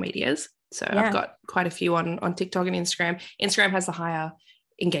social medias. So I've got quite a few on TikTok and Instagram. Instagram has the higher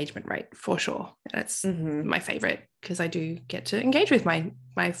engagement rate for sure. That's my favorite because I do get to engage with my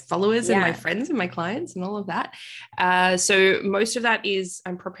followers and my friends and my clients and all of that. So most of that is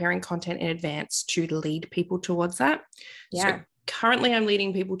I'm preparing content in advance to lead people towards that. Yeah. So currently I'm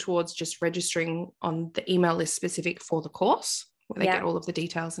leading people towards just registering on the email list specific for the course, where they get all of the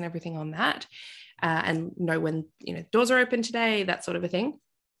details and everything on that. And know when, doors are open today, that sort of a thing.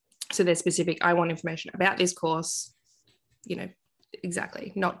 So they're specific. I want information about this course,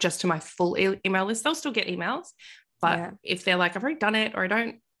 exactly, not just to my full email list. They'll still get emails, but if they're like, I've already done it, or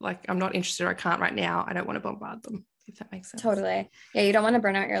I'm not interested, or I can't right now, I don't want to bombard them, if that makes sense. Totally. Yeah. You don't want to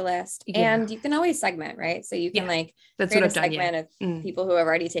burn out your list. And you can always segment, right? So you can that's create what a I've segment done, of people who have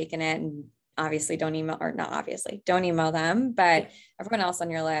already taken it, and obviously don't email them, but everyone else on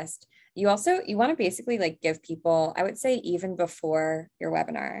your list. You want to basically like give people, I would say even before your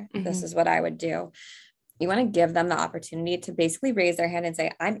webinar, this is what I would do. You want to give them the opportunity to basically raise their hand and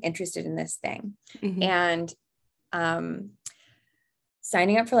say, I'm interested in this thing. And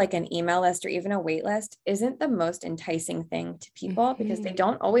signing up for like an email list or even a wait list isn't the most enticing thing to people because they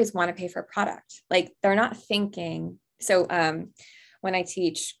don't always want to pay for a product. Like they're not thinking. So when I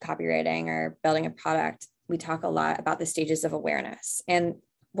teach copywriting or building a product, we talk a lot about the stages of awareness and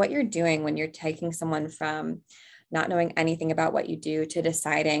what you're doing when you're taking someone from not knowing anything about what you do to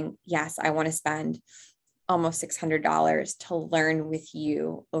deciding, yes, I want to spend almost $600 to learn with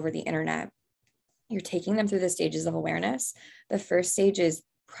you over the internet. You're taking them through the stages of awareness. The first stage is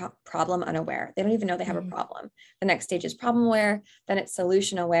problem unaware. They don't even know they have a problem. The next stage is problem aware, then it's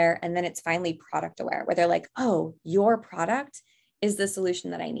solution aware, and then it's finally product aware, where they're like, oh, your product is the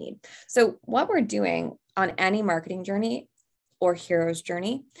solution that I need. So what we're doing on any marketing journey or hero's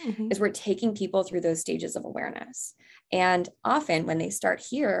journey is we're taking people through those stages of awareness. And often when they start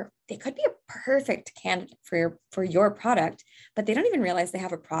here, they could be a perfect candidate for your product, but they don't even realize they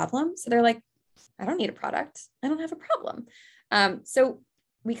have a problem. So they're like, I don't need a product. I don't have a problem. So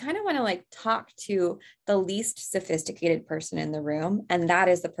we kind of want to like talk to the least sophisticated person in the room. And that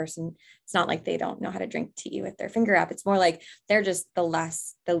is the person. It's not like they don't know how to drink tea with their finger up. It's more like they're just the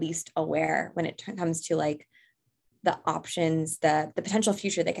least aware when it comes to like the options, the potential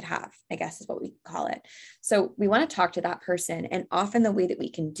future they could have, I guess is what we call it. So we want to talk to that person. And often the way that we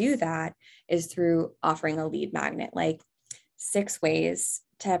can do that is through offering a lead magnet, like 6 ways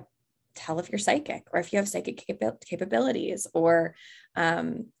to tell if you're psychic or if you have psychic capabilities, or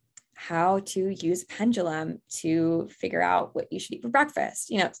how to use pendulum to figure out what you should eat for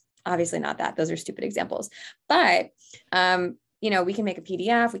breakfast. Obviously not that, those are stupid examples, but we can make a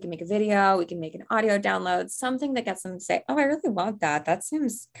PDF, we can make a video, we can make an audio download, something that gets them to say, oh, I really want that. That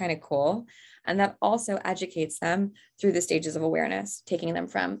seems kind of cool. And that also educates them through the stages of awareness, taking them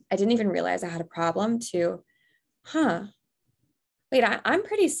from, I didn't even realize I had a problem, to, wait, I'm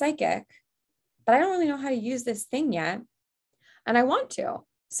pretty psychic, but I don't really know how to use this thing yet. And I want to.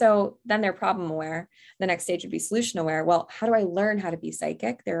 So then they're problem aware. The next stage would be solution aware. Well, how do I learn how to be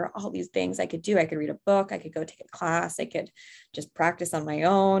psychic? There are all these things I could do. I could read a book. I could go take a class. I could just practice on my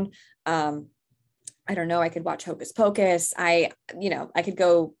own. I don't know. I could watch Hocus Pocus. I could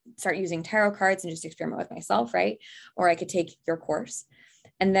go start using tarot cards and just experiment with myself, right? Or I could take your course.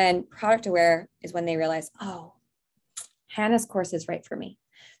 And then product aware is when they realize, oh, Hannah's course is right for me.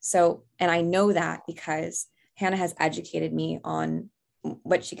 So, and I know that because Hannah has educated me on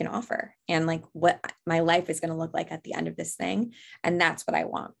what she can offer and like what my life is going to look like at the end of this thing. And that's what I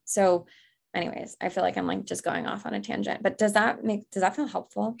want. So anyways, I feel like I'm like just going off on a tangent, but does that feel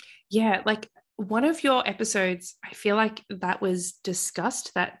helpful? Yeah. Like one of your episodes, I feel like that was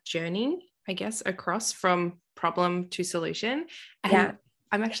discussed, that journey, I guess, across from problem to solution. And yeah.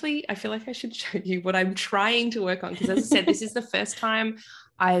 I feel like I should show you what I'm trying to work on. Because as I said, this is the first time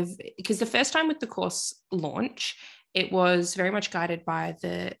because the first time with the course launch, it was very much guided by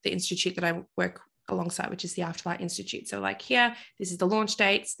the institute that I work alongside, which is the Afterlight Institute. So like here, this is the launch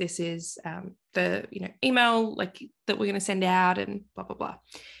dates. This is the email like that we're going to send out and blah, blah, blah.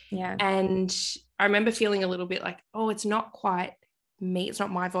 Yeah. And I remember feeling a little bit like, oh, it's not quite me. It's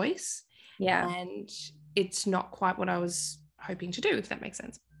not my voice. Yeah. And it's not quite what I was hoping to do, if that makes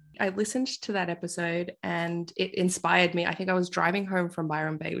sense. I listened to that episode and it inspired me. I think I was driving home from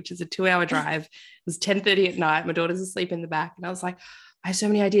Byron Bay, which is a 2-hour drive. It was 10:30 at night. My daughter's asleep in the back. And I was like, I have so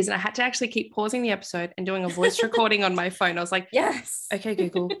many ideas. And I had to actually keep pausing the episode and doing a voice recording on my phone. I was like, yes. Okay,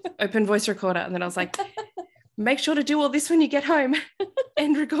 Google, open voice recorder. And then I was like, make sure to do all this when you get home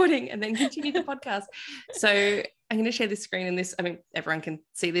and recording, and then continue the podcast. So I'm going to share this screen, and this, I mean, everyone can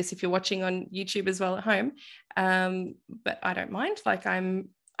see this if you're watching on YouTube as well at home. But I don't mind. Like I'm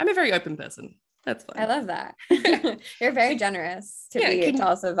a very open person. That's fine. I love that. You're very generous to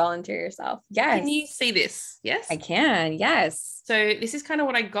also volunteer yourself. Yes. Can you see this? Yes. I can. Yes. So this is kind of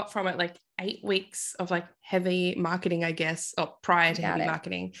what I got from it, like 8 weeks of like heavy marketing, I guess, or prior to heavy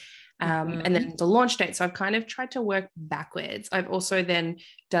marketing. And then the launch date. So I've kind of tried to work backwards. I've also then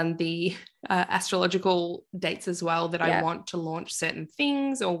done the astrological dates as well that I want to launch certain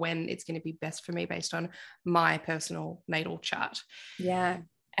things, or when it's going to be best for me based on my personal natal chart. Yeah.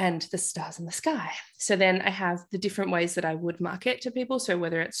 And the stars in the sky. So then I have the different ways that I would market to people. So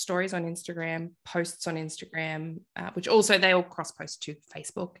whether it's stories on Instagram, posts on Instagram, which also they all cross post to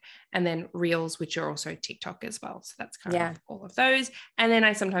Facebook, and then reels, which are also TikTok as well. So that's kind of all of those. And then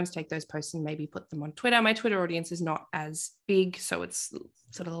I sometimes take those posts and maybe put them on Twitter. My Twitter audience is not as big, so it's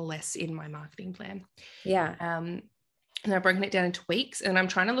sort of less in my marketing plan. Yeah. And I've broken it down into weeks, and I'm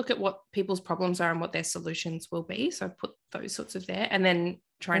trying to look at what people's problems are and what their solutions will be. So I've put those sorts of there, and then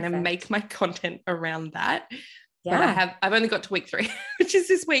trying to make my content around that. Yeah. But I've only got to week 3, which is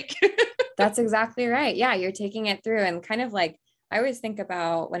this week. That's exactly right. Yeah. You're taking it through, and kind of like, I always think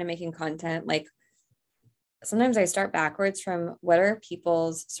about when I'm making content, like sometimes I start backwards from what are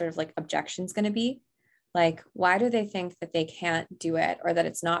people's sort of like objections going to be? Like, why do they think that they can't do it, or that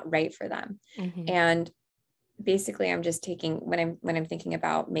it's not right for them? Mm-hmm. And basically I'm just taking, when I'm thinking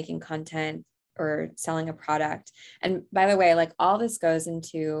about making content or selling a product. And by the way, like all this goes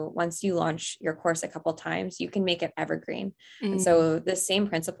into, once you launch your course a couple times, you can make it evergreen. Mm-hmm. And so the same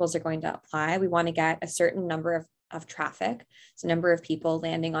principles are going to apply. We want to get a certain number of traffic, so number of people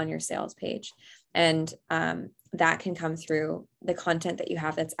landing on your sales page. And that can come through the content that you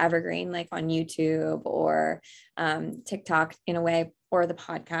have that's evergreen, like on YouTube or TikTok in a way, or the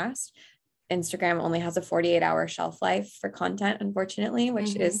podcast. Instagram only has a 48-hour shelf life for content, unfortunately,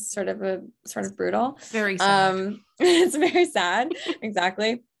 which is sort of brutal. Very sad. It's very sad.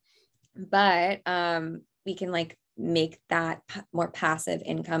 Exactly. But we can like make that more passive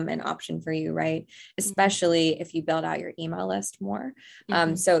income an option for you, right? Especially if you build out your email list more.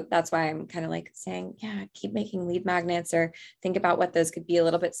 So that's why I'm kind of like saying, keep making lead magnets, or think about what those could be a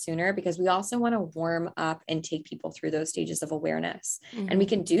little bit sooner, because we also want to warm up and take people through those stages of awareness. And we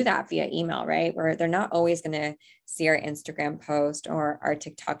can do that via email, right? Where they're not always going to see our Instagram post or our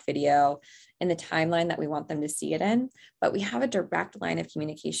TikTok video in the timeline that we want them to see it in, but we have a direct line of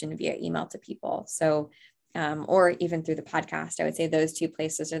communication via email to people. So or even through the podcast. I would say those two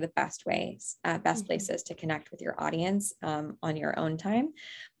places are the best ways, best places to connect with your audience on your own time.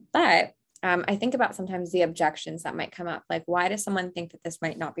 But I think about sometimes the objections that might come up. Like, why does someone think that this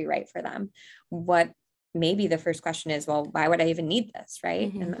might not be right for them? What maybe the first question is, well, why would I even need this?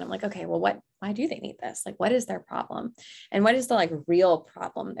 Right. And then I'm like, okay, well, why do they need this? Like, what is their problem? And what is the like real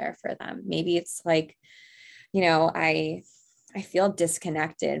problem there for them? Maybe it's like, I feel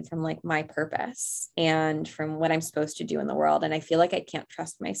disconnected from like my purpose and from what I'm supposed to do in the world. And I feel like I can't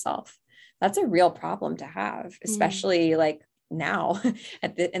trust myself. That's a real problem to have, especially like now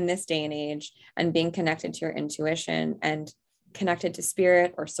in this day and age, and being connected to your intuition and connected to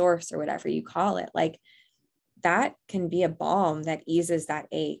spirit or source or whatever you call it. Like, that can be a balm that eases that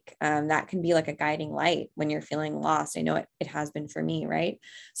ache. That can be like a guiding light when you're feeling lost. I know it has been for me. Right.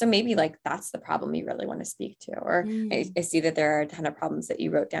 So maybe like that's the problem you really want to speak to. Or I see that there are a ton of problems that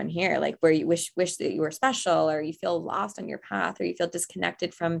you wrote down here, like where you wish that you were special, or you feel lost on your path, or you feel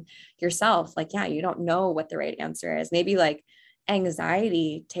disconnected from yourself. Like, yeah, you don't know what the right answer is. Maybe like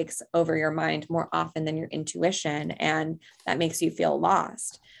anxiety takes over your mind more often than your intuition. And that makes you feel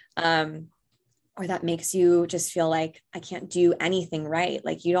lost. Or that makes you just feel like I can't do anything right.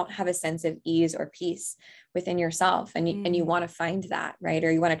 Like you don't have a sense of ease or peace within yourself. And you want to find that, right?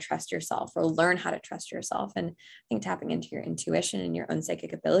 Or you want to trust yourself or learn how to trust yourself. And I think tapping into your intuition and your own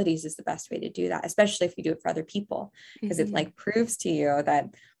psychic abilities is the best way to do that, especially if you do it for other people, because it like proves to you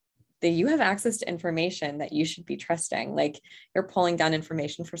that you have access to information that you should be trusting. Like, you're pulling down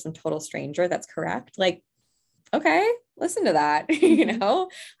information for some total stranger that's correct. Like, okay, listen to that,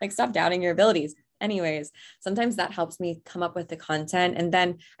 like stop doubting your abilities. Anyways, sometimes that helps me come up with the content. And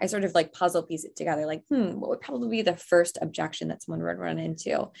then I sort of like puzzle piece it together, like, what would probably be the first objection that someone would run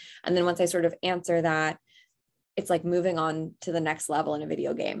into? And then once I sort of answer that, it's like moving on to the next level in a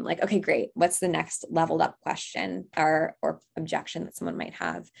video game. Like, okay, great. What's the next leveled up question or objection that someone might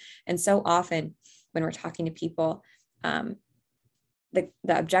have? And so often when we're talking to people, the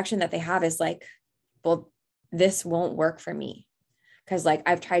objection that they have is like, well, this won't work for me. Because like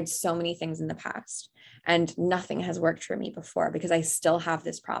I've tried so many things in the past and nothing has worked for me before because I still have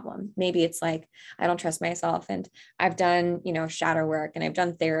this problem. Maybe it's like, I don't trust myself, and I've done, shadow work, and I've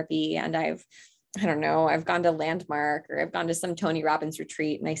done therapy, and I've gone to Landmark, or I've gone to some Tony Robbins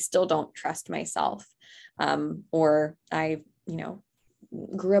retreat, and I still don't trust myself. Or I,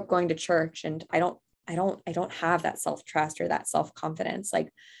 grew up going to church, and I don't have that self-trust or that self-confidence.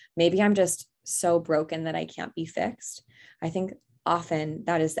 Like, maybe I'm just so broken that I can't be fixed. I think often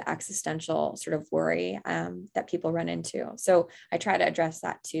that is the existential sort of worry that people run into. So I try to address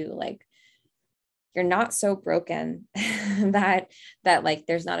that too. Like, you're not so broken that like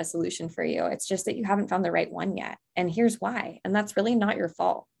there's not a solution for you. It's just that you haven't found the right one yet. And here's why. And that's really not your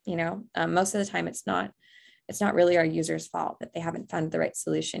fault. Most of the time it's not really our user's fault that they haven't found the right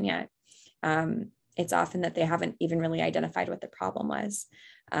solution yet. It's often that they haven't even really identified what the problem was.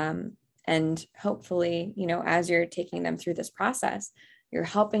 And hopefully, as you're taking them through this process, you're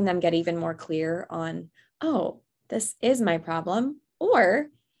helping them get even more clear on, oh, this is my problem, or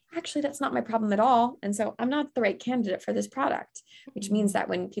actually, that's not my problem at all. And so I'm not the right candidate for this product, which means that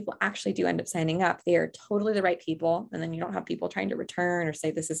when people actually do end up signing up, they are totally the right people. And then you don't have people trying to return or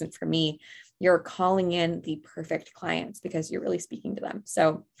say, this isn't for me. You're calling in the perfect clients because you're really speaking to them.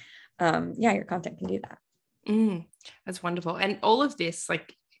 So your content can do that. That's wonderful. And all of this,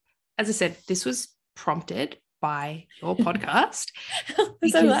 like, as I said, this was prompted by your podcast. I'm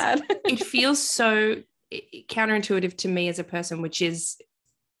so glad. It feels so counterintuitive to me as a person, which is,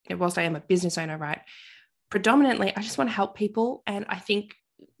 whilst I am a business owner, right? Predominantly, I just want to help people. And I think,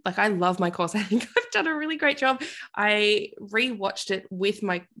 like, I love my course. I think I've done a really great job. I rewatched it with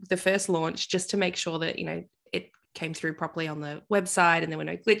the first launch just to make sure that, it came through properly on the website and there were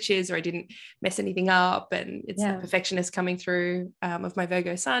no glitches or I didn't mess anything up. And it's the perfectionist coming through of my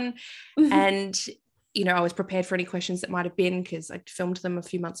Virgo sun. And, I was prepared for any questions that might have been because I filmed them a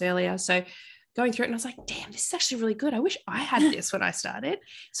few months earlier. So going through it, and I was like, damn, this is actually really good. I wish I had this when I started.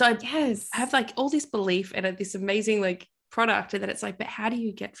 So I have like all this belief and this amazing like product. And then it's like, but how do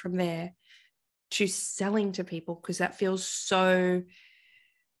you get from there to selling to people? Because that feels so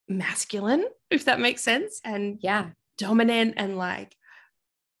masculine, if that makes sense, and dominant and like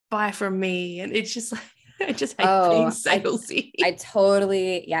buy from me, and it's just like I just hate being salesy. I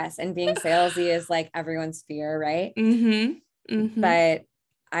totally, yes, and being salesy is like everyone's fear, right? But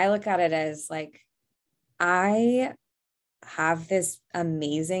I look at it as like, I have this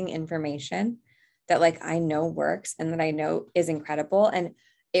amazing information that like I know works and that I know is incredible, and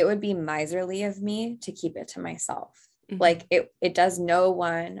it would be miserly of me to keep it to myself. Like it does no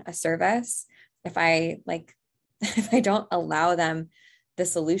one a service if I like, if I don't allow them the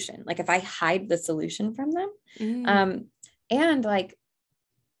solution, like if I hide the solution from them, and like,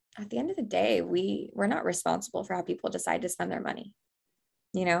 at the end of the day, we're not responsible for how people decide to spend their money.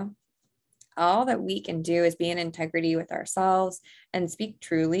 You know, all that we can do is be in integrity with ourselves and speak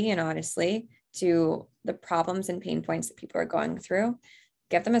truly and honestly to the problems and pain points that people are going through.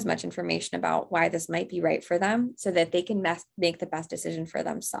 Give them as much information about why this might be right for them so that they can make the best decision for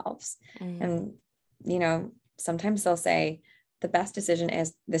themselves. And, you know, sometimes they'll say, the best decision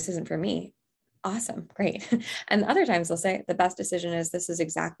is this isn't for me. Awesome. Great. And other times they'll say the best decision is this is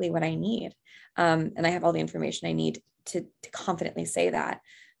exactly what I need. And I have all the information I need to confidently say that,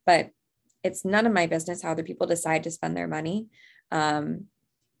 but it's none of my business how other people decide to spend their money.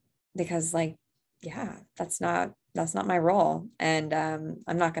 Because like, yeah, that's not my role. And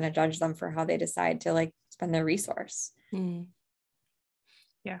I'm not going to judge them for how they decide to like spend their resource.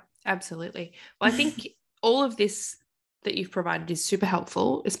 Yeah, absolutely. Well, I think all of this that you've provided is super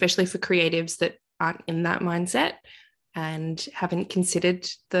helpful, especially for creatives that aren't in that mindset and haven't considered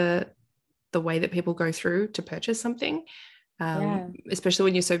the way that people go through to purchase something. Especially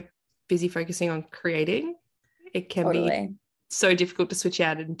when you're so busy focusing on creating, it can be so difficult to switch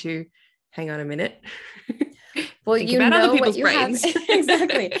out into, hang on a minute. Well, think about other people's brains.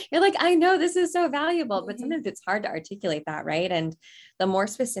 Exactly. You're like, I know this is so valuable, but sometimes it's hard to articulate that, right? And the more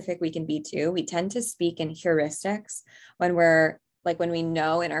specific we can be too, we tend to speak in heuristics when we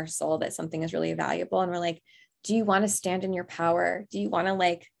know in our soul that something is really valuable. And we're like, do you want to stand in your power? Do you want to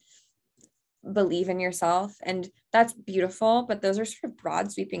like believe in yourself? And that's beautiful, but those are sort of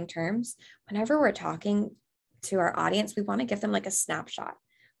broad sweeping terms. Whenever we're talking to our audience, we want to give them like a snapshot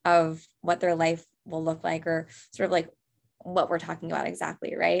of what their life will look like, or sort of like what we're talking about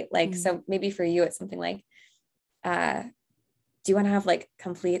exactly, right? Like, so maybe for you, it's something like, do you want to have like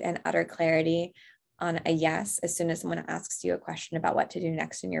complete and utter clarity on a yes as soon as someone asks you a question about what to do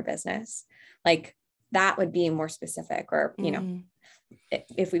next in your business? Like that would be more specific, or, you know,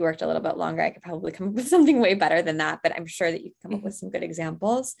 if we worked a little bit longer, I could probably come up with something way better than that, but I'm sure that you can come up with some good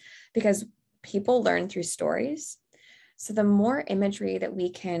examples, because people learn through stories. So the more imagery that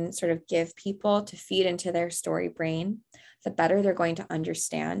we can sort of give people to feed into their story brain, the better they're going to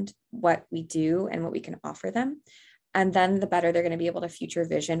understand what we do and what we can offer them. And then the better they're going to be able to future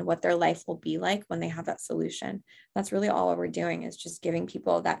vision what their life will be like when they have that solution. That's really all we're doing, is just giving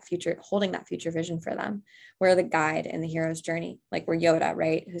people that future, holding that future vision for them. We're the guide in the hero's journey. Like we're Yoda,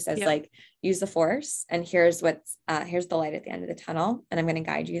 right? Who says like, use the force, and here's the light at the end of the tunnel, and I'm going to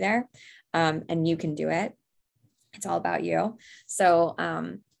guide you there. And you can do it. It's all about you. So,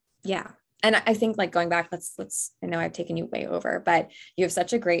 yeah. And I think like going back, I know I've taken you way over, but you have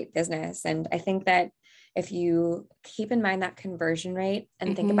such a great business. And I think that if you keep in mind that conversion rate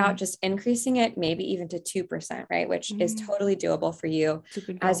and think about just increasing it, maybe even to 2%, right? Which is totally doable for you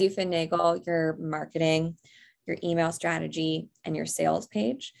as you finagle your marketing, your email strategy, and your sales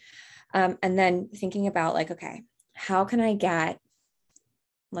page. And then thinking about like, okay, how can I get,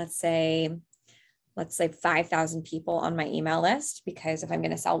 let's say 5,000 people on my email list, because if I'm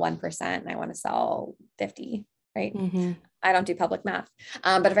going to sell 1% and I want to sell 50, right? I don't do public math.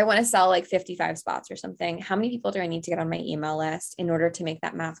 But if I want to sell like 55 spots or something, how many people do I need to get on my email list in order to make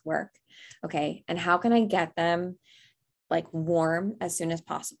that math work? Okay. And how can I get them like warm as soon as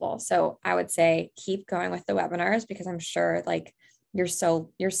possible? So I would say keep going with the webinars, because I'm sure like you're so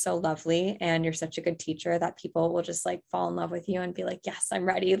lovely and you're such a good teacher that people will just like fall in love with you and be like, yes, I'm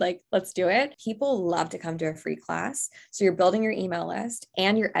ready. Like, let's do it. People love to come to a free class. So you're building your email list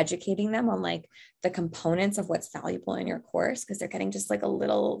and you're educating them on like the components of what's valuable in your course, because they're getting just like a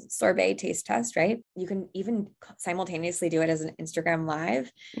little sorbet taste test, right? You can even simultaneously do it as an Instagram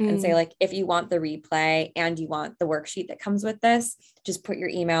live and say like, if you want the replay and you want the worksheet that comes with this, just put your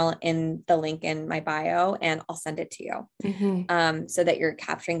email in the link in my bio and I'll send it to you. So that you're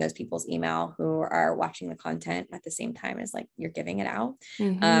capturing those people's email who are watching the content at the same time as like you're giving it out.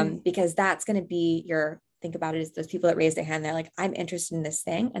 Because that's going to be think about it as those people that raise their hand. They're like, I'm interested in this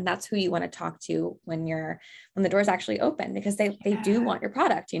thing. And that's who you want to talk to when the doors actually open, because they do want your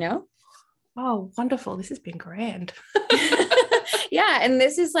product, you know? Oh, wonderful. This has been grand. Yeah. And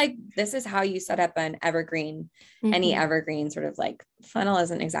this is how you set up an evergreen, any evergreen sort of like funnel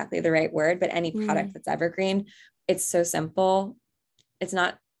isn't exactly the right word, but any product that's evergreen. It's so simple. It's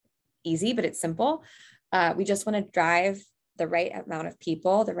not easy, but it's simple. We just want to drive the right amount of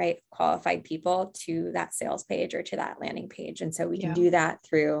people, the right qualified people to that sales page or to that landing page. And so we can do that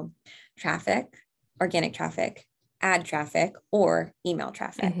through traffic, organic traffic, ad traffic, or email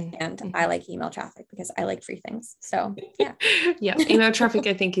traffic. And I like email traffic because I like free things. So yeah. Email traffic,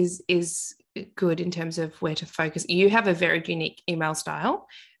 I think is good in terms of where to focus. You have a very unique email style.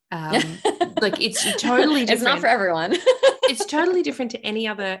 Like it's totally different. It's not for everyone. It's totally different to any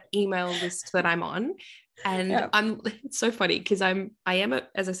other email list that I'm on. And it's so funny because I am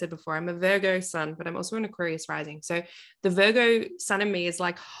as I said before, I'm a Virgo sun, but I'm also an Aquarius rising. So the Virgo sun in me is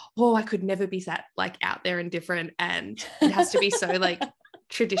like, oh, I could never be that like out there and different. And it has to be so like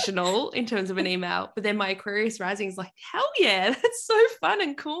traditional in terms of an email. But then my Aquarius rising is like, hell yeah, that's so fun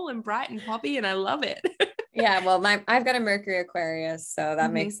and cool and bright and poppy. And I love it. Yeah, well, I've got a Mercury Aquarius, so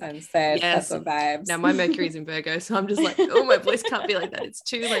that makes sense. That's the vibes. Now my Mercury's in Virgo, so I'm just like, oh, my voice can't be like that. It's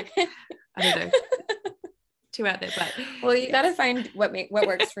too like, I don't know, too out there. But well, you got to find what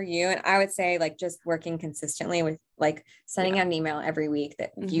works for you. And I would say like just working consistently with like sending out an email every week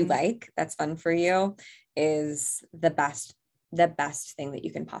that you like, that's fun for you, is the best thing that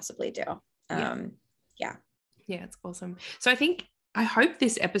you can possibly do. Yeah, it's awesome. So I hope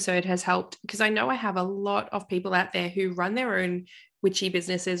this episode has helped, because I know I have a lot of people out there who run their own witchy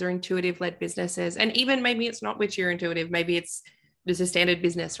businesses or intuitive led businesses. And even maybe it's not witchy or intuitive, maybe it's just a standard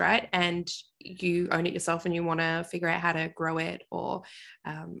business, right? And you own it yourself and you want to figure out how to grow it or,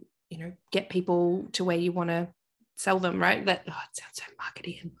 get people to where you want to sell them, right? It sounds so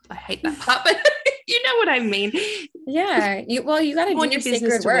marketing and I hate that part, but you know what I mean? Yeah. You got to do your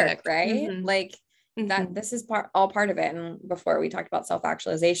sacred work, right? Mm-hmm. Like, that this is all part of it. And before we talked about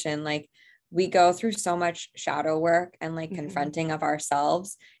self-actualization, like we go through so much shadow work and like confronting of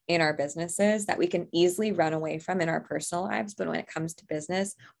ourselves in our businesses that we can easily run away from in our personal lives. But when it comes to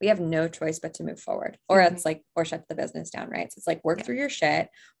business, we have no choice but to move forward, or it's like, or shut the business down. Right. So it's like work through your shit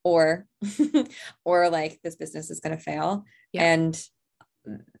or like this business is going to fail. And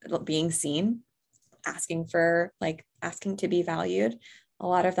being seen, asking to be valued. A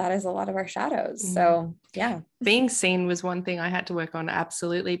lot of that is a lot of our shadows. So being seen was one thing I had to work on.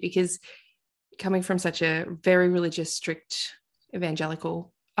 Absolutely. Because coming from such a very religious, strict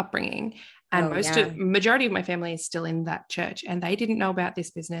evangelical upbringing, and majority of my family is still in that church, and they didn't know about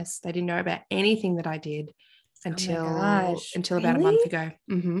this business. They didn't know about anything that I did until about a month ago.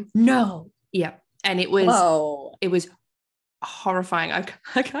 No. Yeah. And it was horrifying.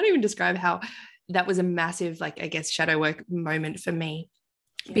 I can't even describe how that was a massive, like, I guess, shadow work moment for me.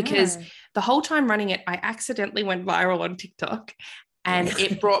 Because the whole time running it, I accidentally went viral on TikTok, and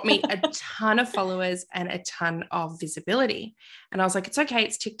it brought me a ton of followers and a ton of visibility. And I was like, it's okay,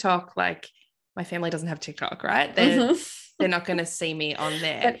 it's TikTok. Like, my family doesn't have TikTok, right? They're not going to see me on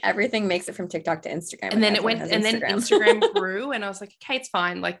there. But everything makes it from TikTok to Instagram. And then it went, and then Instagram grew, and I was like, okay, it's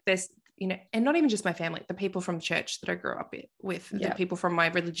fine. Like, there's, and not even just my family, the people from church that I grew up with, the people from my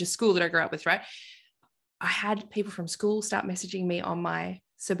religious school that I grew up with, right? I had people from school start messaging me on my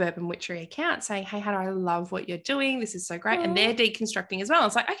Suburban Witchery account saying, hey, Hannah, I love what you're doing. This is so great. And they're deconstructing as well. I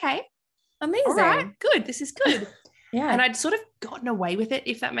was like, okay, amazing. All right, good. This is good. And I'd sort of gotten away with it,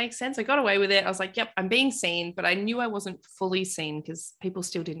 if that makes sense. I got away with it. I was like, yep, I'm being seen, but I knew I wasn't fully seen because people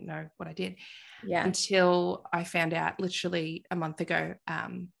still didn't know what I did until I found out literally a month ago.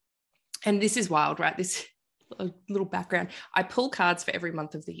 And this is wild, right? This a little background. I pull cards for every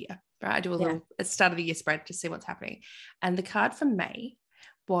month of the year, right? I do a start of the year spread to see what's happening. And the card for May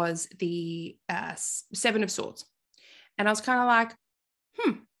was the Seven of Swords. And I was kind of like,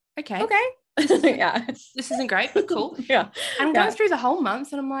 okay. This isn't great, but cool. And I'm going through the whole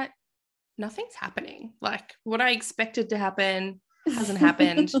month and I'm like, nothing's happening. Like, what I expected to happen hasn't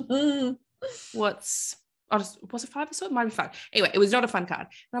happened. Was it Five of Swords? Might be fun. Anyway, it was not a fun card.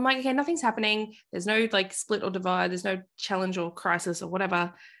 And I'm like, okay, nothing's happening. There's no like split or divide. There's no challenge or crisis or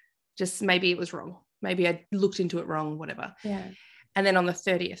whatever. Just maybe it was wrong. Maybe I looked into it wrong, whatever. And then on the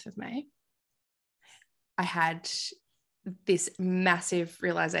 30th of May, I had this massive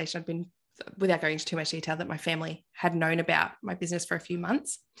realization. I've been, without going into too much detail, that my family had known about my business for a few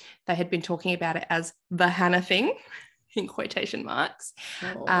months. They had been talking about it as the Hannah thing, in quotation marks.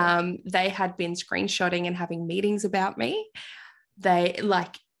 They had been screenshotting and having meetings about me. They,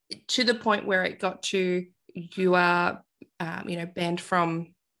 like, to the point where it got to, you are, banned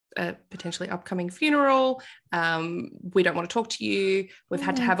from a potentially upcoming funeral. We don't want to talk to you. We've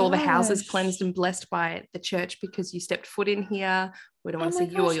had to have all the houses cleansed and blessed by the church because you stepped foot in here. We don't want to see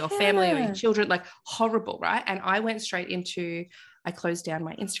you or your family or your children. Like, horrible, right? And I went straight into, I closed down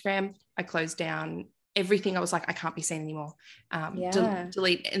my Instagram. I closed down everything. I was like, I can't be seen anymore.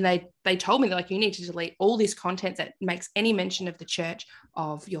 Delete. And they told me, they're like, you need to delete all this content that makes any mention of the church,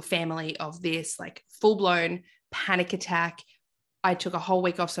 of your family, of this, like, full-blown panic attack. I took a whole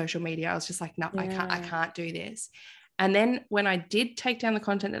week off social media. I was just like, no, I can't do this. And then when I did take down the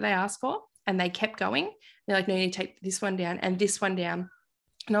content that they asked for, and they kept going, they're like, no, you need to take this one down and this one down.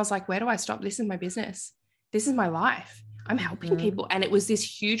 And I was like, where do I stop? This is my business. This is my life. I'm helping people. And it was this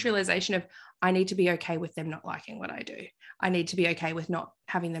huge realization of, I need to be okay with them not liking what I do. I need to be okay with not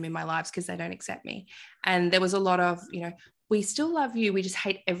having them in my lives because they don't accept me. And there was a lot of, we still love you. We just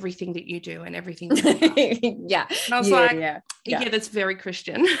hate everything that you do and everything that you are. Yeah. And I was yeah, that's very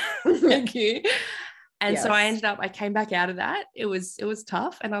Christian. Thank you. And so I ended up, I came back out of that. It was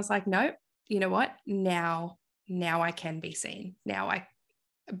tough. And I was like, no, you know what? Now I can be seen.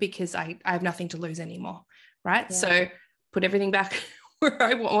 Because I have nothing to lose anymore. Right. Yeah. So put everything back where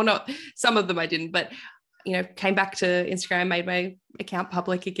I want, or not. Some of them I didn't, but, came back to Instagram, made my account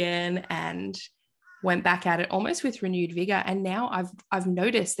public again, and went back at it almost with renewed vigor. And now I've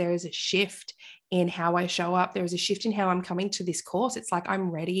noticed there is a shift in how I show up. There is a shift in how I'm coming to this course. It's like,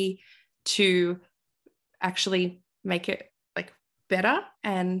 I'm ready to actually make it like better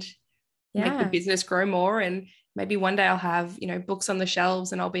and make the business grow more. And maybe one day I'll have, books on the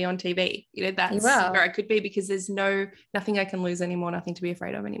shelves and I'll be on TV. That's where I could be, because there's nothing I can lose anymore, nothing to be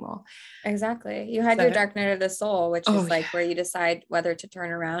afraid of anymore. Exactly. You had your dark night of the soul, which is where you decide whether to turn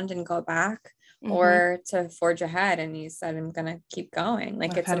around and go back or to forge ahead. And you said, I'm going to keep going.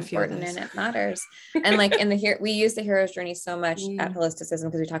 Like, it's important and it matters. And like we use the hero's journey so much at Holisticism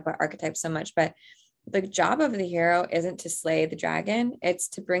because we talk about archetypes so much, but the job of the hero isn't to slay the dragon. It's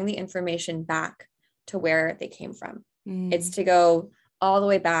to bring the information back to where they came from. It's to go all the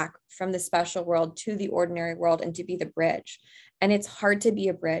way back from the special world to the ordinary world and to be the bridge. And it's hard to be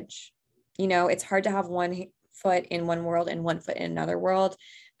a bridge. It's hard to have one foot in one world and one foot in another world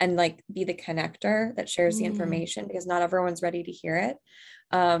and like be the connector that shares the information, because not everyone's ready to hear it.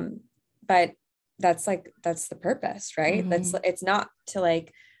 But that's the purpose, right? It's not to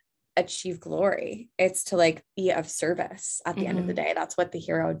like achieve glory. It's to like be of service at the end of the day. That's what the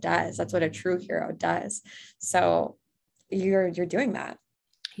hero does. That's what a true hero does. So you're doing that.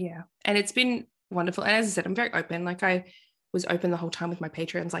 Yeah. And it's been wonderful. And as I said, I'm very open. Like, I was open the whole time with my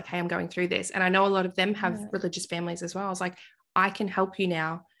patrons, like, hey, I'm going through this. And I know a lot of them have religious families as well. I was like, I can help you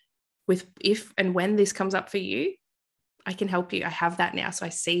now with if and when this comes up for you, I can help you. I have that now. So I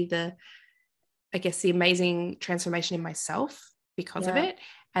see the amazing transformation in myself because of it.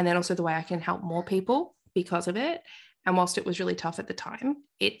 And then also the way I can help more people because of it. And whilst it was really tough at the time,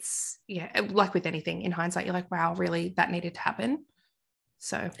 it's, like with anything in hindsight, you're like, wow, really, that needed to happen.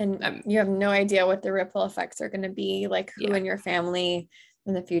 So, and you have no idea what the ripple effects are going to be, like who in your family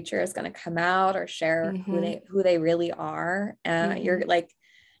in the future is going to come out or share who they really are. You're like,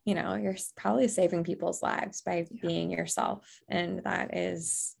 you're probably saving people's lives by being yourself. And that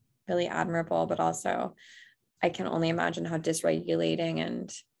is really admirable, but also I can only imagine how dysregulating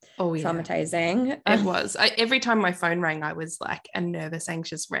and traumatizing it was. Every time my phone rang, I was like a nervous,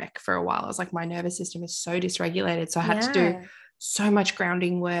 anxious wreck for a while. I was like, my nervous system is so dysregulated. So I had to do so much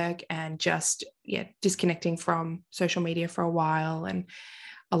grounding work and just, disconnecting from social media for a while, and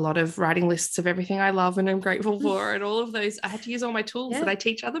a lot of writing lists of everything I love and I'm grateful for. And all of those, I had to use all my tools that I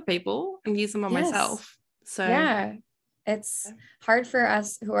teach other people and use them on myself. So it's hard for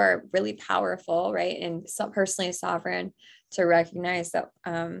us who are really powerful, right, and so personally sovereign, to recognize that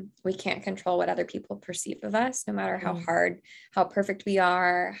we can't control what other people perceive of us, no matter how perfect we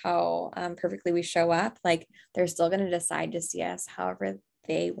are, how perfectly we show up. Like, they're still going to decide to see us however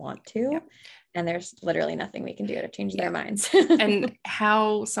they want to. And there's literally nothing we can do to change their minds. And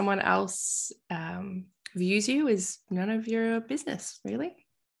how someone else views you is none of your business, really.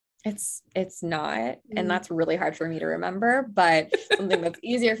 It's not. And that's really hard for me to remember, but something that's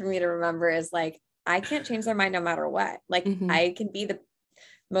easier for me to remember is like, I can't change their mind no matter what. Like, I can be the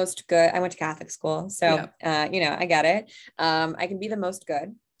most good. I went to Catholic school, so, I get it. I can be the most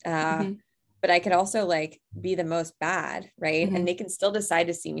good, but I could also like be the most bad. Right. And they can still decide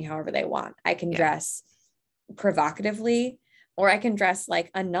to see me however they want. I can dress provocatively, or I can dress like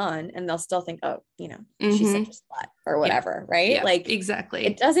a nun and they'll still think, oh, she's such a slut or whatever. Right. Yeah, like, exactly.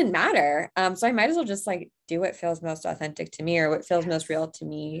 It doesn't matter. So I might as well just like do what feels most authentic to me, or what feels most real to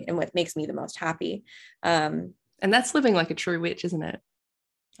me, and what makes me the most happy. And that's living like a true witch, isn't it?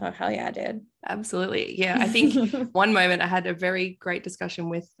 Oh, hell yeah, dude. Absolutely. Yeah. I think one moment I had a very great discussion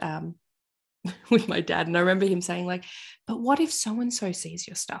with my dad. And I remember him saying like, but what if so-and-so sees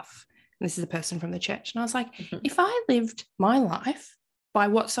your stuff? This is a person from the church. And I was like, if I lived my life by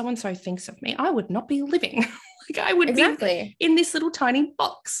what so-and-so thinks of me, I would not be living. Like, I would be in this little tiny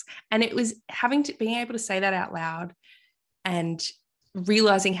box. And it was being able to say that out loud and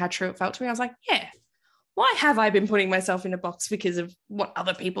realizing how true it felt to me. I was like, why have I been putting myself in a box because of what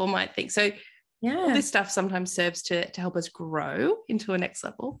other people might think? So Yeah. All this stuff sometimes serves to help us grow into a next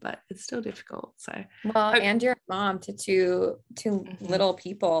level, but it's still difficult. So, well, and you're a mom to two little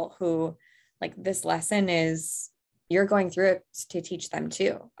people who, like, this lesson is, you're going through it to teach them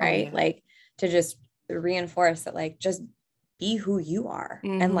too, right? yeah. Like, to just reinforce that, like, just be who you are.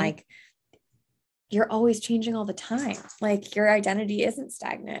 And like, you're always changing all the time. Like, your identity isn't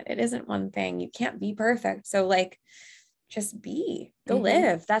stagnant. It isn't one thing. You can't be perfect. So like, just go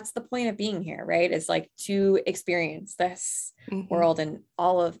live. That's the point of being here, right? It's like to experience this world and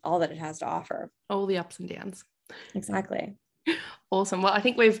all that it has to offer. All the ups and downs. Exactly. Awesome. Well, I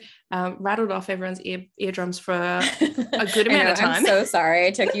think we've rattled off everyone's eardrums for a good amount of time. I'm so sorry.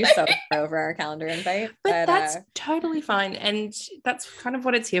 I took you so far over our calendar invite. But that's totally fine. And that's kind of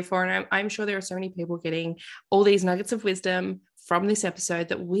what it's here for. And I'm sure there are so many people getting all these nuggets of wisdom from this episode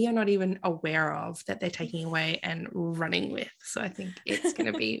that we are not even aware of, that they're taking away and running with. So I think it's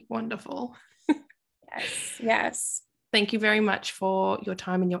going to be wonderful. Yes. Thank you very much for your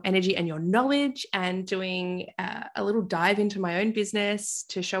time and your energy and your knowledge, and doing a little dive into my own business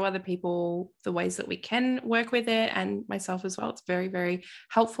to show other people the ways that we can work with it, and myself as well. It's very, very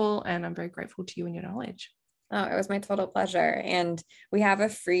helpful, and I'm very grateful to you and your knowledge. Oh, it was my total pleasure. And we have a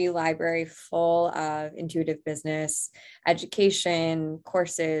free library full of intuitive business education,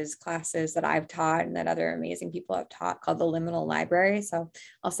 courses, classes that I've taught and that other amazing people have taught, called the Liminal Library. So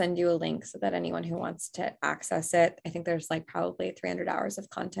I'll send you a link so that anyone who wants to access it, I think there's like probably 300 hours of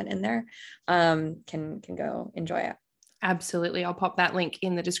content in there, can go enjoy it. Absolutely. I'll pop that link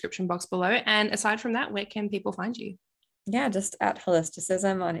in the description box below. And aside from that, where can people find you? Yeah, just at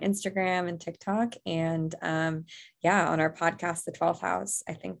Holisticism on Instagram and TikTok. And on our podcast, The 12th House.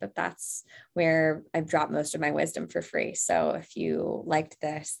 I think that's where I've dropped most of my wisdom for free. So if you liked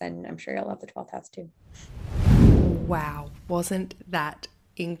this, then I'm sure you'll love The 12th House too. Wow, wasn't that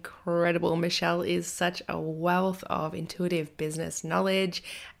incredible? Michelle is such a wealth of intuitive business knowledge.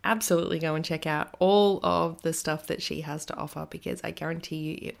 Absolutely go and check out all of the stuff that she has to offer, because I guarantee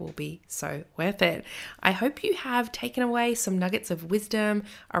you it will be so worth it. I hope you have taken away some nuggets of wisdom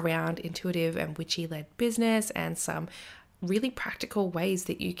around intuitive and witchy-led business, and some really practical ways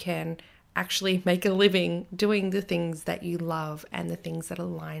that you can actually make a living doing the things that you love and the things that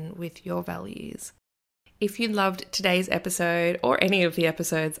align with your values. If you loved today's episode or any of the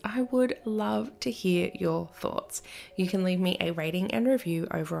episodes, I would love to hear your thoughts. You can leave me a rating and review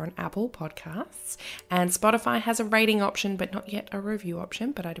over on Apple Podcasts, and Spotify has a rating option, but not yet a review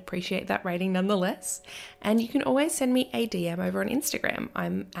option, but I'd appreciate that rating nonetheless. And you can always send me a DM over on Instagram.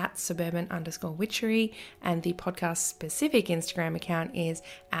 I'm at suburban_witchery, and the podcast specific Instagram account is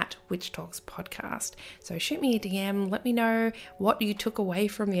at Witch Talks Podcast. So shoot me a DM, let me know what you took away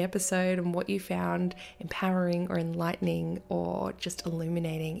from the episode and what you found empowering or enlightening or just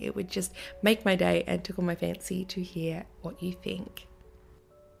illuminating. It would just make my day and tickle my fancy to hear what you think.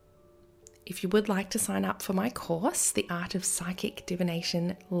 If you would like to sign up for my course, The Art of Psychic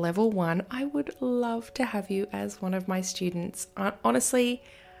Divination Level 1, I would love to have you as one of my students. Honestly,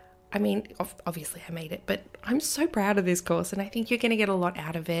 I mean, obviously I made it, but I'm so proud of this course, and I think you're going to get a lot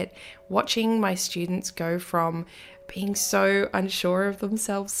out of it. Watching my students go from being so unsure of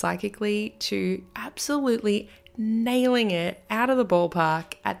themselves psychically to absolutely nailing it out of the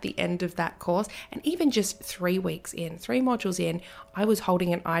ballpark at the end of that course. And even just 3 weeks in, 3 modules in, I was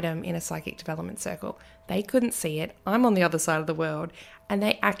holding an item in a psychic development circle. They couldn't see it. I'm on the other side of the world, and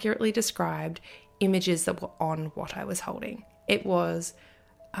they accurately described images that were on what I was holding. It was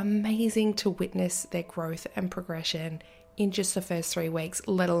amazing to witness their growth and progression in just the first 3 weeks,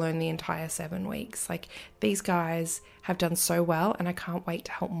 let alone the entire 7 weeks. Like, these guys have done so well, and I can't wait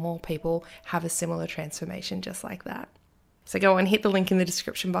to help more people have a similar transformation just like that. So go and hit the link in the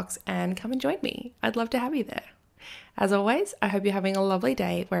description box and come and join me. I'd love to have you there. As always, I hope you're having a lovely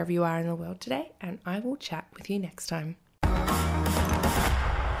day wherever you are in the world today, and I will chat with you next time.